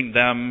putting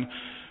them,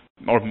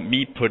 or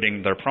me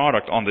putting their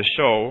product on the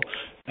show,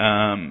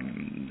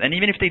 and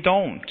even if they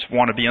don't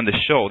want to be on the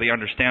show, they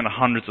understand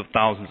hundreds of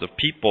thousands of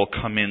people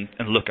come in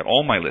and look at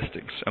all my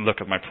listings and look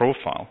at my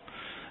profile.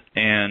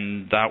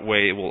 and that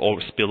way it will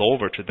spill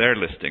over to their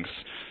listings.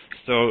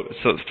 So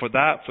for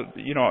that,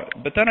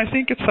 but then I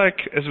think it's like,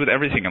 as with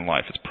everything in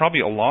life, it's probably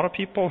a lot of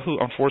people who,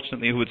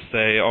 unfortunately, who would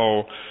say,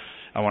 oh,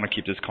 I want to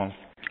keep this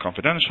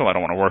confidential, I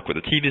don't want to work with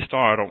a TV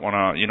star, I don't want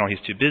to,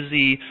 he's too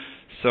busy.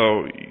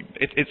 So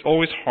it's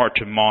always hard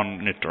to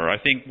monitor. I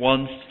think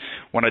once,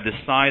 when I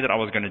decided I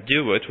was going to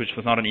do it, which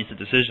was not an easy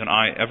decision,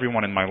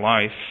 everyone in my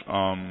life,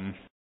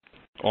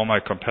 all my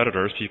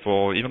competitors,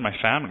 people, even my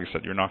family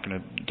said,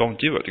 don't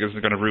do it because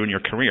it's going to ruin your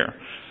career.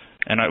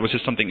 And it was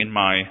just something in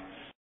my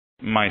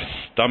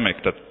stomach,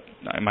 that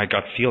my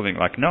gut feeling,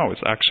 like, no,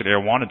 it's actually,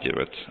 I want to do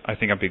it. I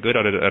think I'd be good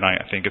at it, and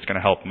I think it's going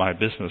to help my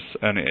business.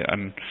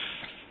 And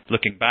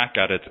looking back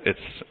at it, it's,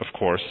 of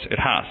course, it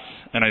has.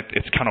 And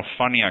it's kind of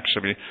funny,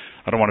 actually.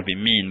 I don't want to be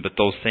mean, but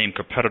those same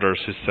competitors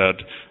who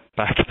said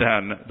back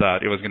then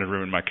that it was going to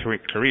ruin my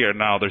career,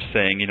 now they're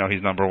saying,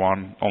 he's number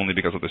one only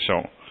because of the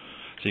show.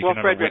 So you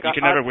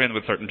can never win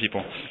with certain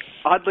people.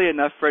 Oddly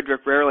enough,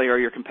 Fredrik, rarely are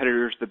your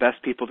competitors the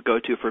best people to go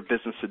to for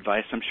business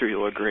advice. I'm sure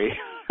you'll agree.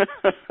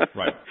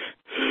 Right.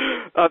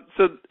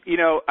 So,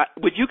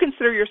 would you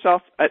consider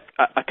yourself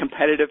a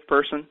competitive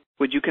person?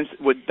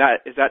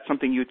 Is that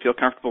something you'd feel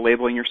comfortable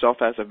labeling yourself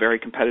as, a very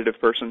competitive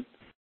person?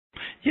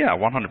 Yeah,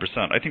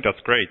 100%. I think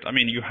that's great. I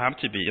mean, you have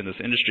to be in this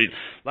industry.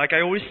 Like I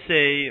always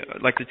say,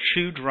 like the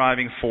true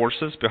driving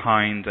forces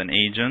behind an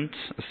agent,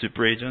 a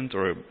super agent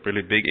or a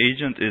really big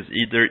agent, is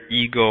either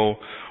ego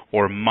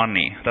or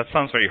money. That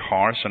sounds very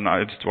harsh, and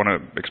I just want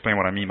to explain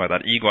what I mean by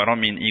that. Ego, I don't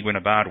mean ego in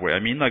a bad way.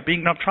 I mean like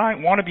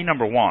want to be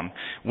number one,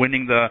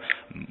 winning the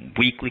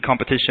weekly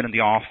competition in the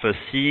office,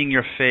 seeing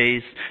your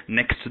face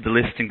next to the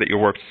listing that you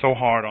worked so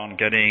hard on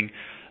getting,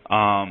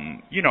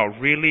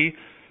 really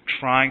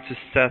trying to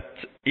set,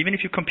 even if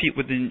you compete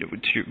with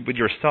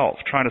yourself,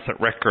 trying to set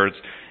records.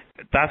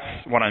 That's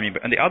what I mean.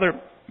 And the other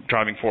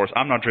driving force,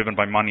 I'm not driven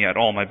by money at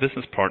all. My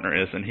business partner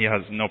is, and he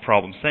has no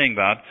problem saying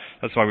that.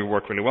 That's why we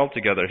work really well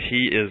together.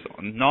 He is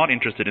not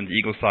interested in the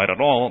ego side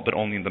at all, but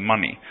only in the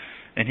money.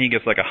 And he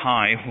gets like a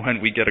high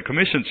when we get a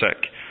commission check.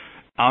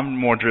 I'm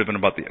more driven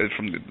about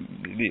from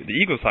the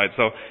ego side.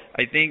 So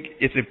I think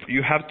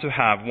you have to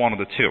have one of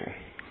the two.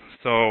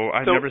 So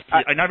I've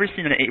never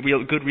seen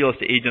a good real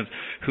estate agent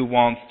who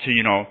wants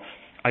to,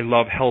 I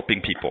love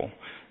helping people.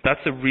 That's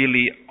a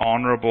really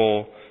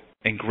honorable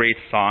and great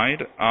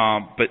side,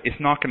 but it's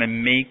not going to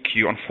make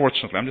you,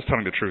 unfortunately, I'm just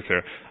telling the truth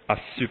here, a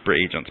super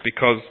agent,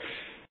 because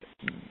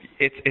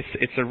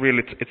it's a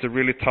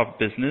really tough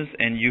business,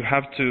 and you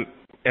have to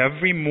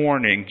every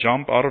morning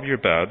jump out of your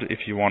bed if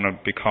you want to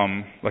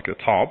become like a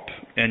top,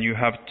 and you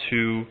have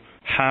to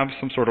have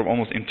some sort of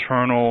almost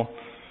internal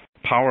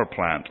power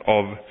plant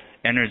of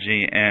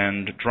energy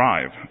and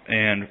drive,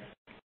 and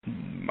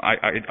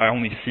I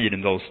only see it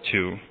in those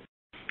two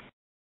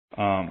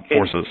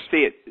forces.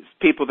 See it,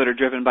 people that are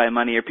driven by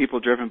money or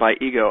people driven by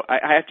ego.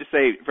 I have to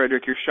say,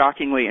 Fredrik, you're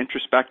shockingly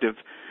introspective,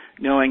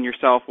 knowing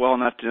yourself well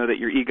enough to know that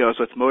your ego is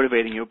what's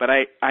motivating you. But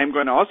I'm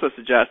going to also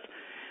suggest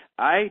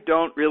I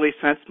don't really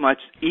sense much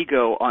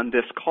ego on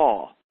this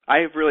call.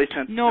 I've really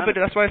sensed but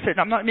that's why I said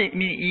I'm not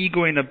meaning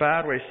ego in a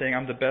bad way, saying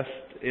I'm the best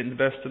in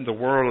the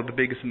world or the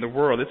biggest in the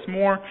world.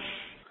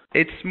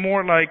 It's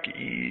more like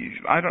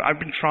I've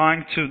been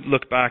trying to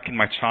look back in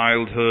my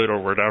childhood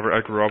or wherever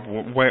I grew up.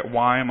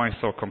 Why am I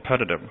so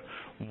competitive?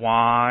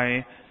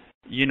 Why,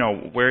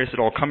 where is it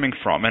all coming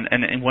from?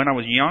 And when I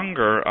was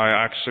younger,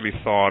 I actually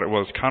thought it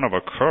was kind of a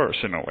curse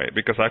in a way,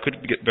 because I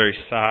could get very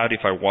sad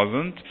if I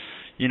wasn't,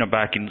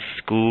 back in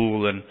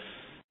school.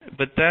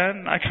 But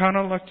then I kind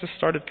of just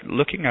started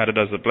looking at it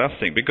as a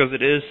blessing, because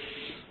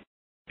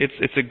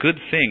it's a good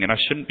thing, and I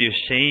shouldn't be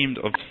ashamed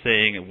of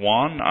saying,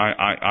 one,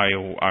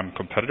 I'm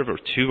competitive, or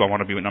two, I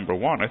want to be number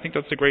one. I think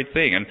that's a great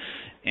thing,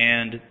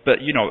 but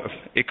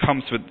it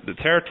comes with the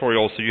territory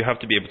also. You have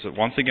to be able to,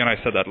 once again, I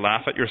said that,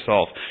 laugh at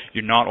yourself.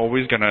 You're not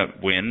always going to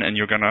win, and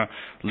you're going to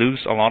lose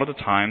a lot of the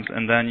times,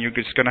 and then you're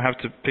just going to have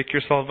to pick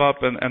yourself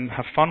up and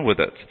have fun with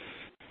it.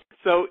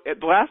 So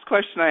the last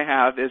question I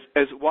have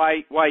is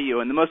why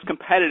you? In the most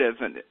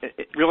competitive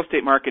real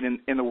estate market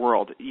in the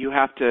world,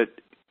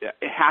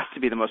 it has to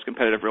be the most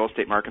competitive real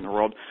estate market in the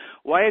world.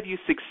 Why have you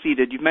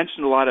succeeded? You've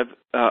mentioned a lot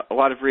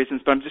of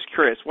reasons, but I'm just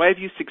curious. Why have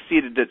you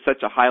succeeded at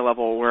such a high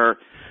level where,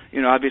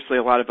 obviously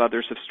a lot of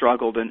others have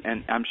struggled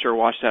and I'm sure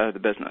washed out of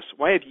the business?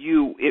 Why have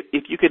you,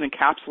 if you could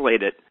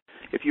encapsulate it,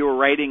 if you were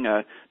writing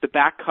the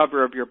back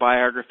cover of your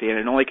biography and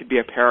it only could be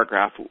a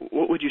paragraph,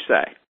 what would you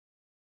say?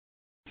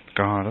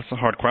 God, that's a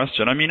hard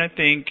question. I mean, I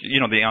think,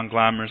 the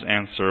unglamorous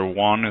answer,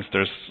 one, is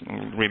there's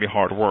really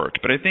hard work.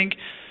 But I think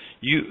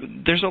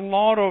there's a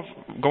lot of,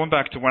 going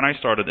back to when I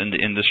started in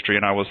the industry,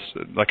 and I was,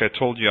 like I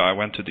told you, I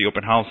went to the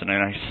open house and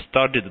I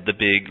studied the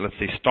big, let's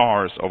say,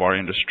 stars of our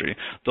industry.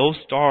 Those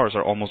stars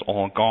are almost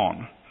all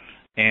gone.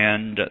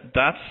 And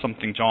that's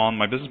something, John,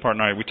 my business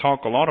partner and I, we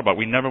talk a lot about.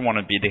 We never want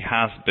to be the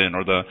has-been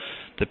or the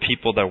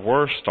people that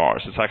were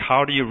stars. It's like,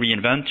 how do you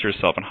reinvent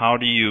yourself, and how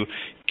do you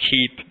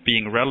keep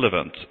being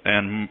relevant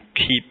and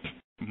keep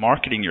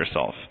marketing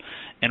yourself?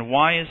 And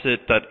why is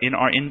it that in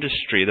our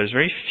industry, there's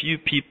very few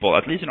people,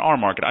 at least in our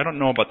market, I don't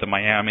know about the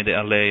Miami, the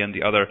LA, and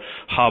the other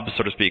hubs,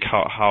 so to speak,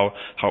 how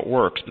it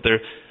works, but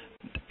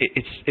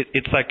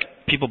it's like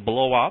people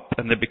blow up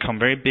and they become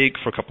very big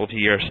for a couple of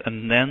years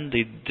and then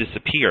they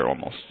disappear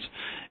almost.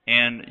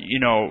 And,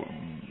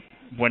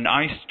 when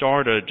I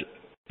started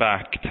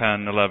back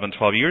 10, 11,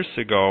 12 years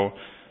ago,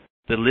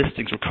 the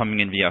listings were coming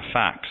in via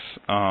fax,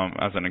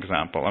 as an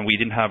example, and we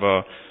didn't have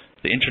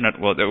the internet.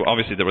 Well,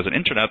 obviously there was an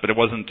internet, but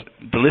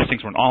the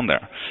listings weren't on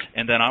there.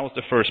 And then I was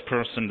the first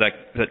person that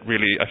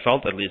really, I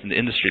felt at least in the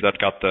industry, that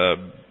got the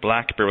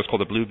BlackBerry, it was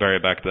called the Blueberry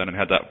back then, and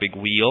had that big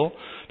wheel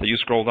that you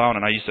scroll down,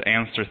 and I used to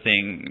answer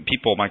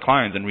people, my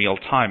clients, in real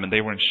time, and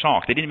they were in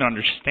shock. They didn't even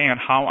understand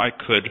how I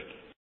could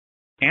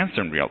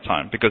answer in real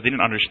time, because they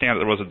didn't understand that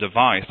there was a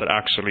device that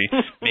actually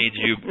made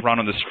you run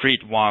on the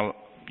street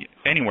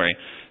anyway.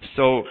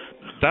 So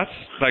that's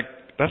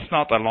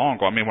not that long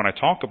ago. I mean, when I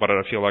talk about it,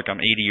 I feel like I'm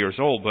 80 years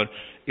old, but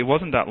it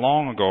wasn't that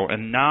long ago.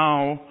 And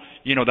now,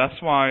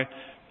 that's why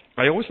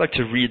I always like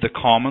to read the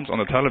comments on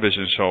the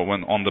television show,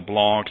 on the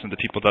blogs and the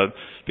people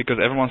because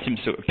everyone seems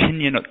so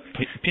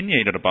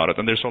opinionated about it.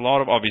 And there's a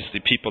lot of,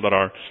 obviously, people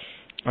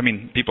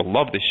people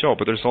love the show,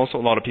 but there's also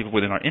a lot of people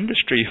within our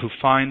industry who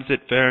finds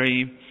it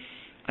very,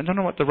 I don't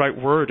know what the right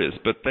word is,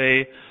 but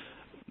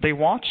they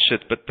watch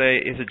it, but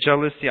is it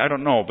jealousy? I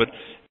don't know, but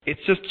it's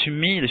just, to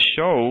me, the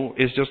show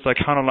is just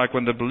kind of like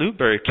when the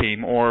Blueberry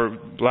came, or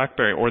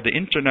BlackBerry, or the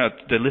internet,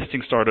 the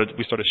listing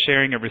we started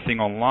sharing everything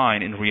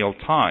online in real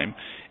time.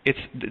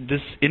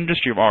 This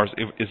industry of ours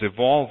is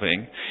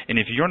evolving, and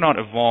if you're not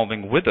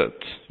evolving with it,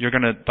 you're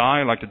going to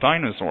die like the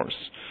dinosaurs.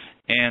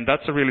 And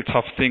that's a really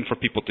tough thing for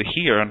people to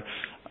hear. And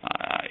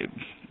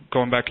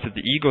going back to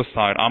the ego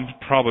side, I'm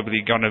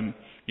probably going to,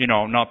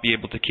 not be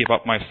able to keep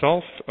up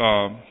myself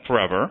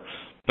forever,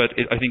 but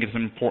I think it's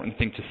an important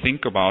thing to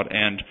think about.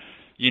 And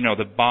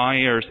the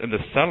buyers and the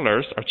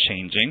sellers are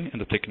changing,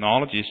 and the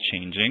technology is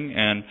changing,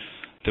 and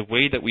the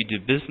way that we do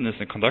business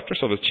and conduct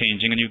ourselves is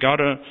changing, and you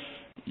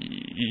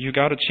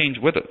gotta change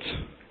with it.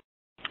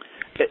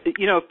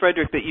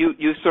 Frederick, that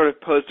you sort of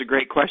posed a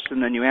great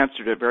question, and you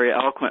answered it very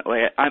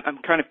eloquently. I'm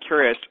kind of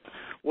curious,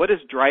 what is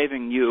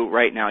driving you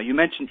right now? You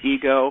mentioned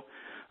ego,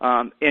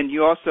 and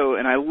you also,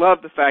 and I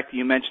love the fact that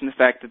you mentioned the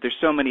fact that there's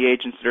so many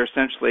agents that are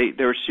essentially,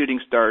 they're shooting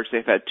stars.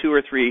 They've had 2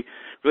 or 3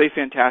 really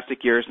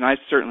fantastic years, and I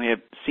certainly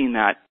have seen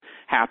that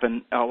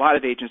happen. A lot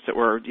of agents that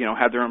were,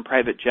 had their own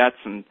private jets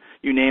and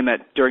you name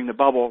it during the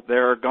bubble,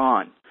 they're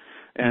gone.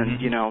 And,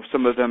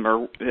 some of them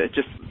are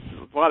just,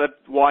 a lot of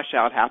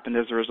washout happened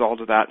as a result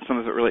of that, some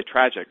of it really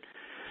tragic.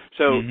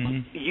 So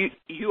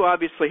you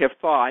obviously have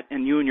thought,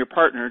 and you and your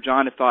partner,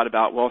 John, have thought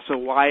about, well, so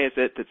why is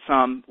it that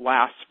some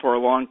last for a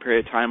long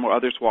period of time while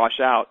others wash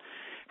out?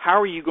 How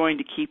are you going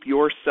to keep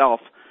yourself,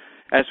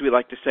 as we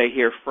like to say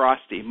here,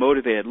 frosty,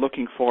 motivated,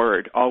 looking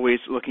forward, always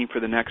looking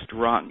for the next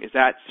rung? Is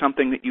that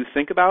something that you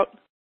think about?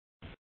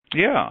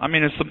 Yeah,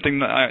 it's something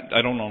that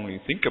I don't only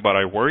think about,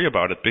 I worry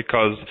about it,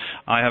 because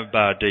I have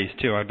bad days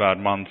too. I have bad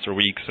months or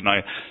weeks, and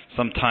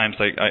sometimes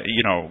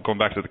going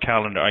back to the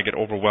calendar, I get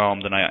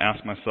overwhelmed, and I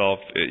ask myself,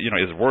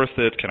 is it worth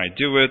it? Can I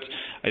do it?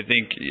 I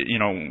think,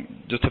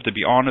 just have to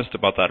be honest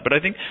about that. But I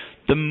think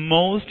the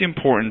most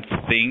important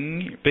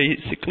thing,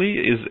 basically,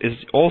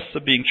 is also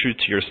being true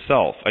to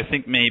yourself. I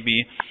think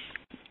maybe,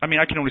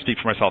 I can only speak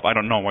for myself. I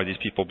don't know why these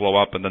people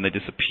blow up and then they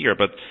disappear,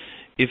 but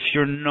if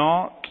you're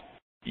not,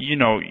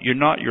 you're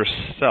not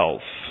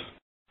yourself,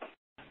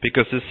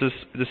 because this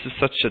is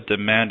such a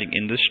demanding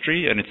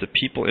industry, and it's a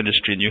people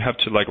industry, and you have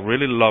to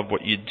really love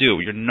what you do.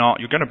 You're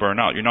going to burn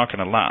out. You're not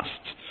going to last.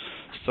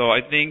 So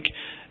I think,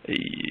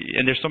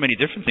 and there's so many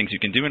different things you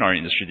can do in our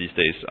industry these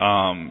days.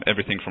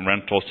 Everything from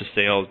rentals to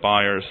sales,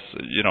 buyers,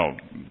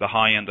 the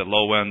high end, the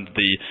low end,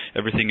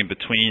 everything in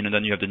between, and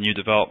then you have the new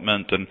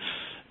development, and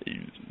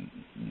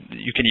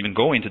you can even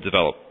go into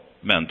development.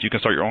 You can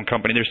start your own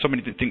company. There's so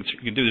many things you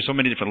can do. There's so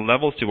many different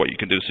levels to what you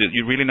can do. So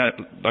you really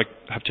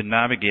have to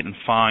navigate and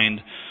find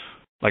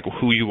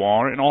who you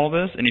are in all of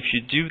this. And if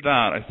you do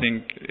that, I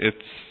think it's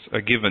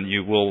a given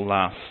you will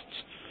last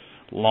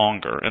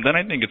longer. And then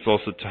I think it's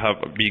also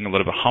being a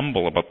little bit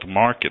humble about the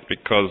market,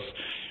 because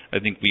I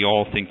think we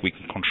all think we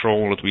can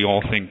control it. We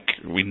all think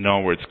we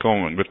know where it's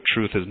going. But the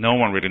truth is, no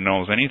one really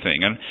knows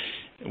anything.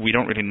 And we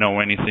don't really know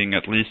anything,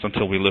 at least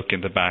until we look in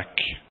the back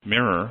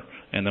mirror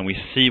and then we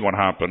see what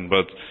happened.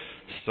 But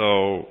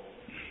so,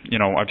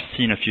 I've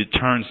seen a few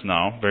turns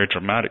now, very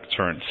dramatic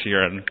turns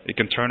here, and it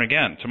can turn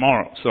again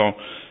tomorrow. So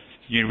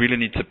you really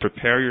need to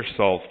prepare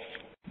yourself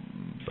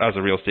as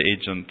a real estate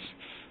agent.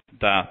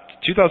 That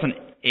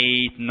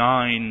 2008,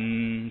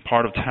 9,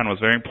 part of 10 was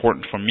very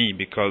important for me,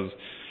 because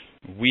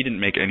we didn't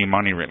make any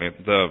money really.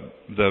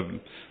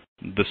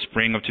 The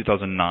spring of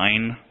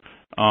 2009,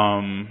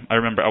 I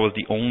remember I was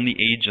the only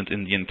agent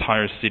in the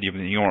entire city of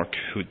New York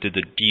who did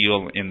a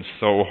deal in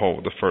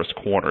Soho the first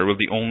quarter. It was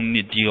the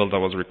only deal that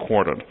was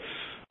recorded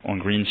on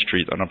Green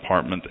Street, an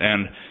apartment.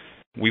 And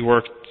we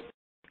worked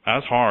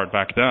as hard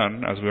back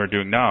then as we are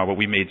doing now, but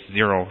we made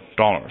 $0.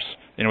 And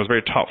it was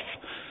very tough.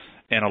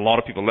 And a lot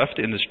of people left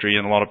the industry,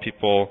 and a lot of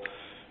people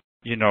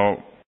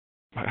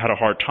I had a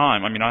hard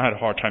time. I mean, I had a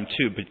hard time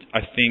too, but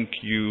I think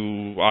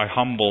I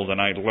humbled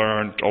and I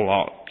learned a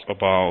lot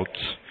about,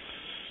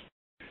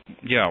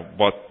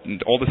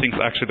 all the things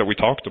actually that we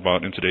talked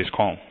about in today's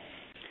call.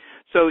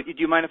 So do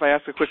you mind if I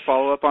ask a quick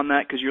follow-up on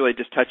that? Because you really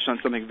just touched on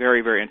something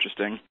very, very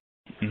interesting.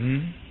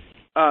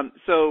 Mm-hmm.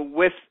 So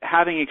with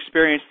having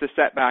experienced the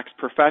setbacks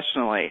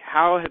professionally,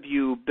 how have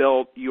you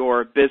built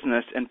your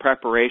business in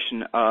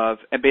preparation of,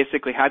 and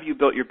basically have you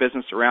built your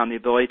business around the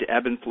ability to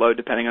ebb and flow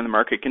depending on the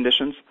market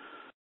conditions?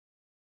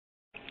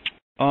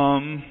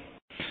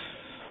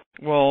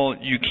 Well,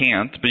 you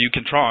can't, but you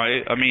can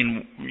try. I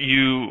mean,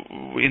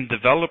 in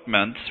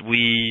development,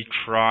 we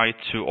try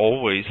to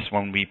always,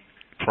 when we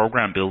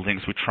program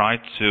buildings, we try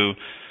to,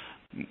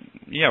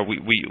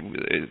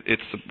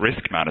 it's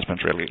risk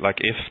management really. Like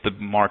if the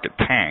market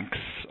tanks,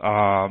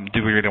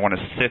 do we really want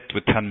to sit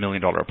with $10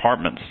 million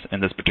apartments in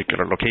this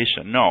particular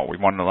location? No, we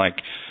want to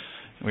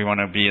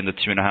be in the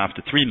 2.5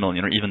 to 3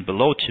 million, or even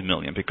below 2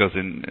 million, because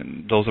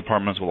in those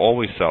apartments will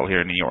always sell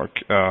here in New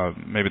York.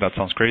 Maybe that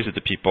sounds crazy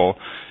to people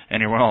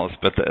anywhere else,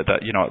 but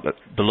that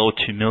below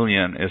 2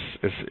 million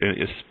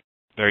is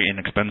very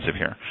inexpensive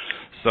here.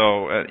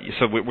 So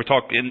we're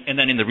talking, and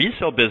then in the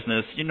resale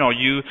business, you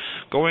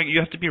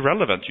have to be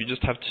relevant. You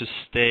just have to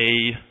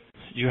stay.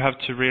 You have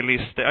to really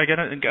stay. I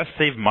guess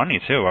save money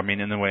too. I mean,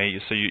 in a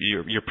way, so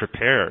you're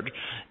prepared.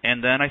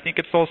 And then I think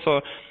it's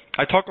also,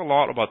 I talk a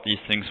lot about these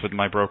things with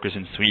my brokers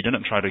in Sweden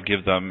and try to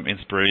give them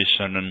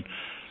inspiration and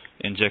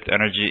inject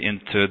energy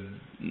into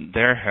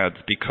their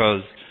heads,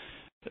 because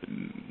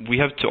we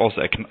have to also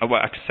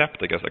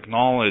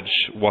acknowledge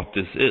what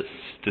this is,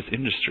 this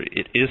industry.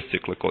 It is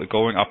cyclical,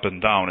 going up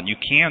and down, and you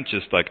can't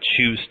just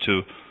choose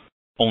to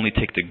only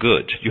take the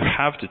good. You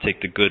have to take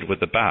the good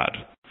with the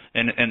bad.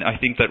 And I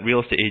think that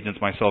real estate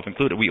agents, myself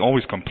included, we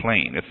always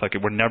complain. It's like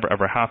we're never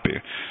ever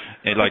happy.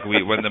 And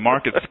when the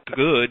market's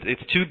good,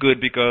 it's too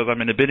good because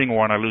I'm in a bidding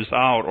war and I lose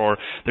out, or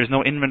there's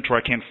no inventory,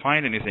 I can't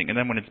find anything. And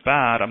then when it's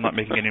bad, I'm not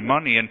making any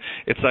money. And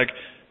it's like,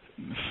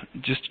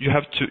 you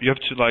have to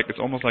it's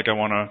almost like I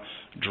want to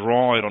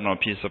draw it on a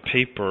piece of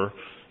paper,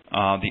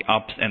 the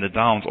ups and the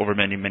downs over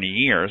many, many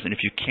years. And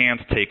if you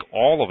can't take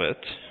all of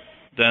it,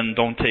 then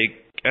don't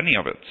take any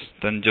of it.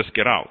 Then just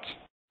get out.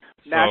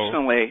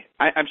 Nationally,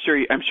 I'm sure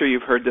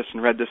you've heard this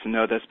and read this and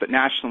know this, but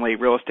nationally,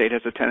 real estate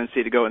has a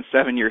tendency to go in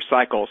 7-year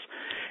cycles,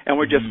 and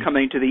we're just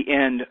coming to the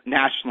end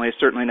nationally.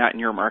 Certainly not in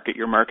your market.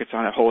 Your market's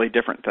on a wholly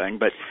different thing,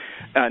 but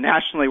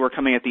nationally, we're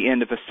coming at the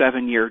end of a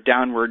 7-year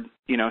downward,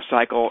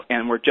 cycle,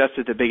 and we're just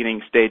at the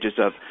beginning stages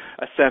of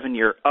a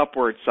 7-year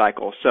upward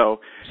cycle.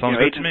 So, sounds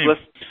good to me.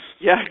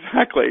 Yeah,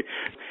 exactly.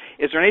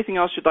 Is there anything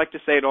else you'd like to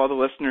say to all the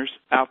listeners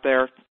out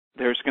there?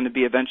 There's going to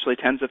be eventually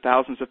tens of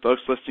thousands of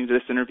folks listening to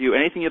this interview.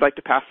 Anything you'd like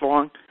to pass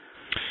along?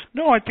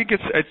 No, I think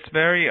it's I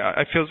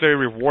feel it's very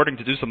rewarding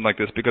to do something like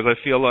this, because I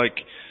feel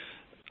like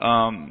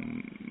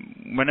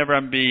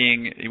whenever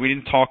we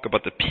didn't talk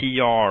about the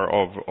PR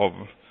of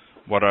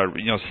what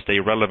stay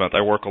relevant.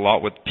 I work a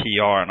lot with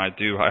PR, and I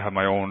have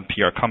my own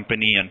PR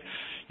company, and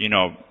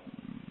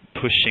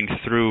pushing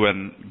through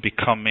and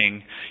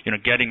becoming,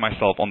 getting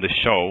myself on the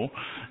show.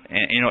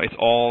 And it's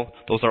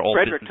those are all.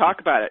 Fredrik, talk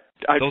about it.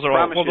 Those are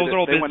all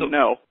business.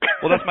 No.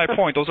 Well, that's my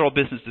point. Those are all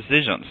business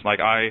decisions.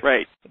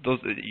 Right. Those,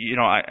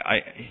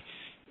 I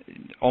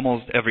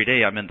almost every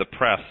day I'm in the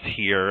press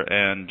here,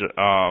 and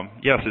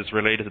yes, it's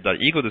related to that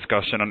ego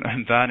discussion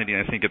and vanity.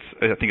 And I think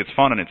it's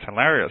fun and it's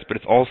hilarious, but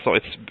it's also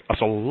it's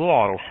a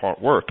lot of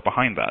hard work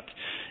behind that,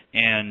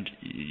 and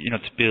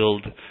to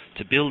build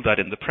that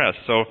in the press.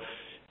 So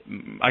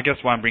I guess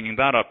why I'm bringing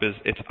that up is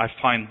I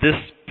find this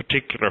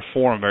particular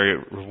forum very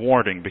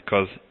rewarding,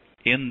 because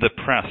in the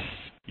press,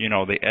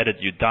 they edit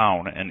you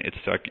down, and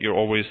it's like you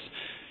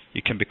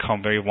can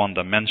become very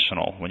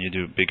one-dimensional when you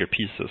do bigger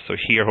pieces. So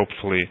here,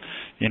 hopefully,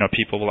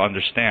 people will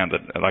understand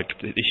that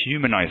it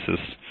humanizes,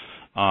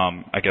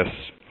 I guess,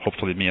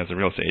 hopefully me as a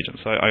real estate agent.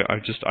 So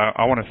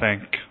I want to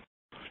thank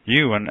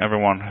you and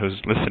everyone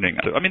who's listening.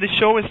 I mean, the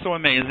show is so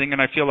amazing,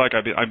 and I feel like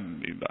I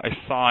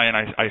sigh, and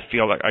I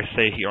feel like I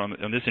say here on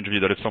this interview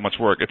that it's so much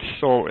work. It's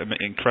so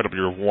incredibly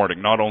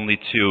rewarding, not only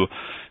to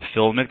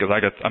film it, because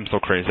I'm so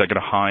crazy. I get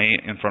a high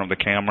in front of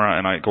the camera,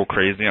 and I go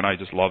crazy, and I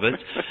just love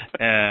it.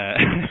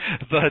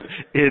 But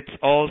it's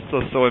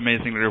also so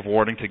amazingly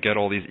rewarding to get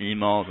all these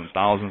emails and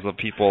thousands of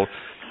people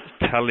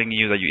telling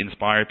you that you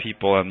inspire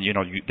people, and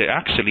they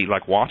actually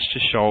watch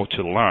the show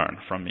to learn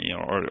from me,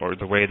 or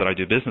the way that I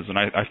do business. And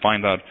I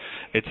find that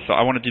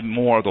I want to do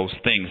more of those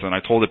things. And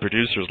I told the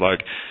producers,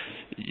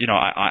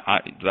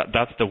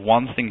 that's the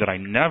one thing that I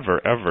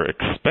never ever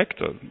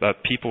expected,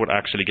 that people would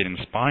actually get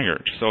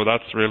inspired. So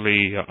that's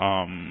really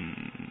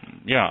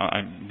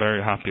I'm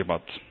very happy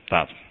about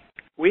that.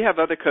 We have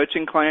other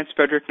coaching clients,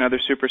 Fredrik, and other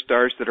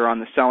superstars that are on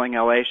the Selling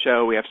LA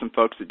show. We have some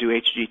folks that do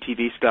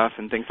HGTV stuff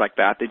and things like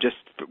that.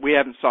 We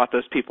haven't sought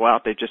those people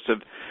out. They just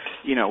have,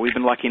 we've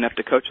been lucky enough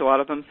to coach a lot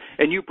of them.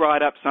 And you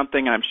brought up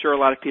something, and I'm sure a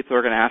lot of people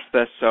are going to ask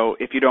this. So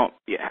if you don't,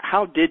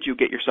 how did you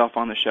get yourself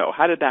on the show?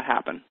 How did that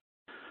happen?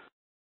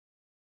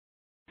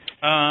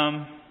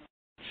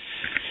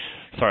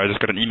 Sorry, I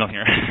just got an email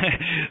here.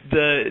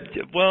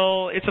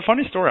 Well, it's a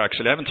funny story,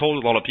 actually. I haven't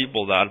told a lot of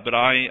people that, but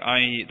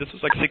this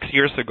was like 6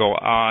 years ago.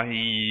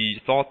 I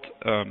thought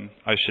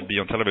I should be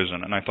on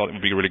television, and I thought it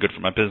would be really good for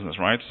my business,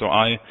 right? So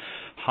I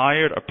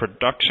hired a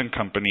production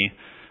company,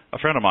 a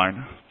friend of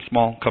mine,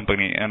 small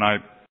company, and I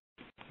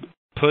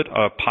put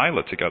a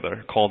pilot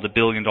together called The $1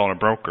 Billion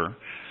Broker.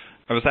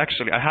 I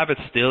have it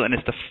still, and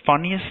it's the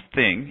funniest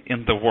thing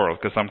in the world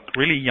because I'm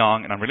really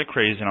young and I'm really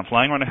crazy and I'm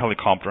flying around a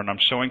helicopter and I'm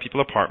showing people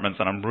apartments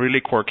and I'm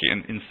really quirky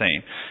and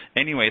insane.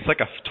 Anyway, it's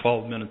like a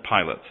 12-minute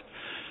pilot.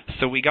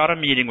 So we got a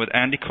meeting with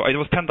Andy Cohen. It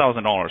was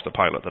 $10,000, the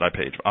pilot that I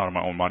paid out of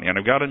my own money. And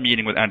we got a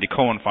meeting with Andy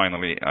Cohen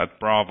finally at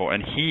Bravo,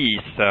 and he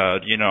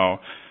said,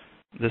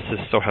 this is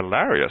so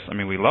hilarious. I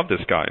mean, we love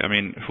this guy. I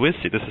mean, who is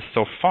he? This is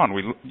so fun.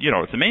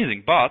 It's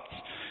amazing, but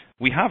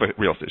we have a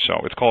real estate show.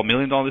 It's called $1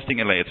 Million Listing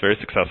LA. It's very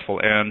successful.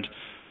 And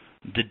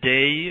the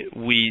day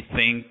we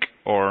think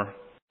or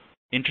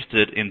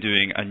interested in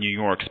doing a New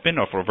York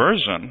spin-off or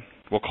version,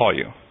 we'll call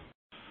you.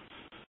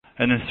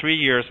 And then 3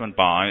 years went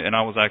by, and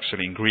I was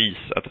actually in Greece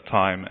at the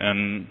time,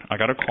 and I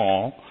got a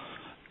call,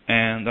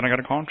 and then I got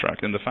a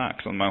contract in the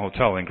fax on my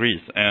hotel in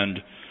Greece.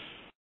 And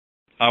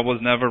I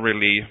was never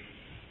really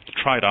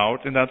tried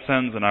out in that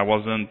sense, and I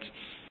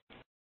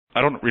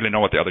don't really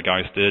know what the other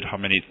guys did, how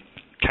many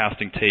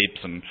casting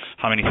tapes and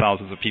how many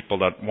thousands of people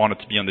that wanted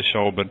to be on the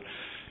show, but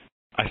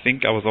I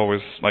think I was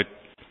always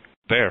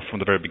there from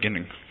the very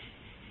beginning.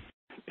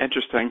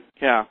 Interesting.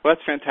 Yeah, well,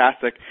 that's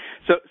fantastic.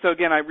 So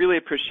again, I really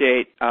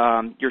appreciate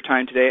your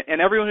time today and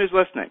everyone who's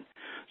listening.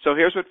 So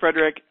here's what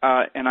Fredrik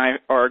and I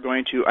are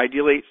going to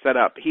ideally set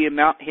up. He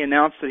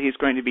announced that he's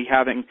going to be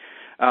having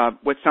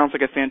what sounds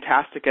like a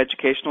fantastic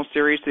educational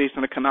series that he's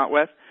going to come out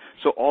with.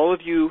 So all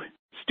of you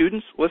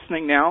students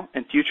listening now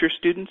and future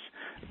students,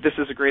 this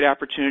is a great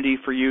opportunity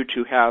for you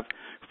to have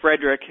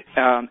Fredrik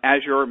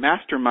as your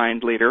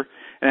mastermind leader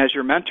and as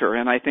your mentor.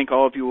 And I think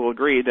all of you will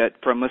agree that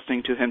from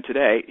listening to him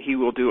today, he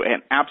will do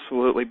an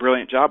absolutely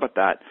brilliant job at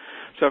that.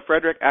 So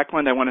Fredrik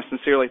Eklund, I want to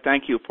sincerely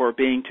thank you for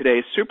being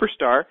today's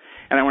superstar.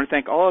 And I want to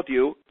thank all of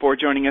you for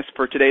joining us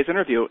for today's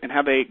interview. And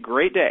have a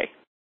great day.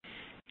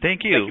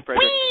 Thank you. Thank you,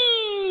 Fredrik.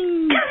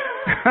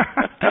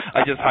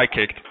 I just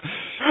high-kicked.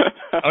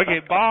 Okay,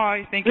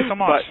 bye. Thank you so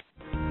much. Bye.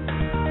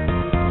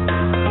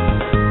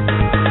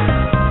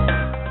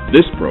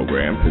 This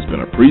program has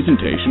been a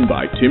presentation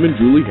by Tim and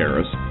Julie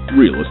Harris,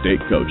 Real Estate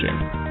Coaching.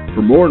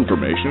 For more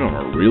information on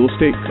our real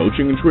estate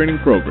coaching and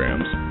training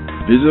programs,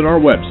 visit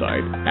our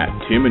website at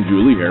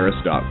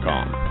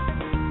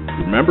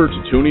timandjulieharris.com. Remember to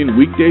tune in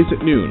weekdays at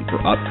noon for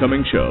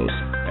upcoming shows,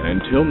 and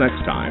until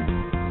next time,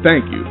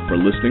 thank you for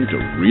listening to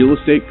Real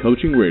Estate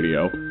Coaching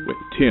Radio with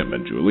Tim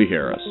and Julie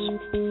Harris.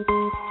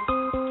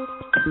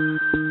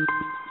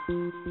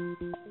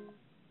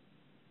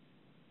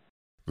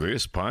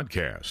 This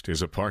podcast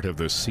is a part of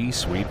the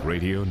C-Suite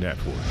Radio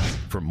Network.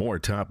 For more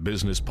top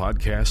business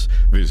podcasts,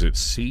 visit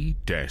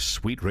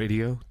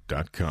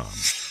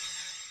c-suiteradio.com.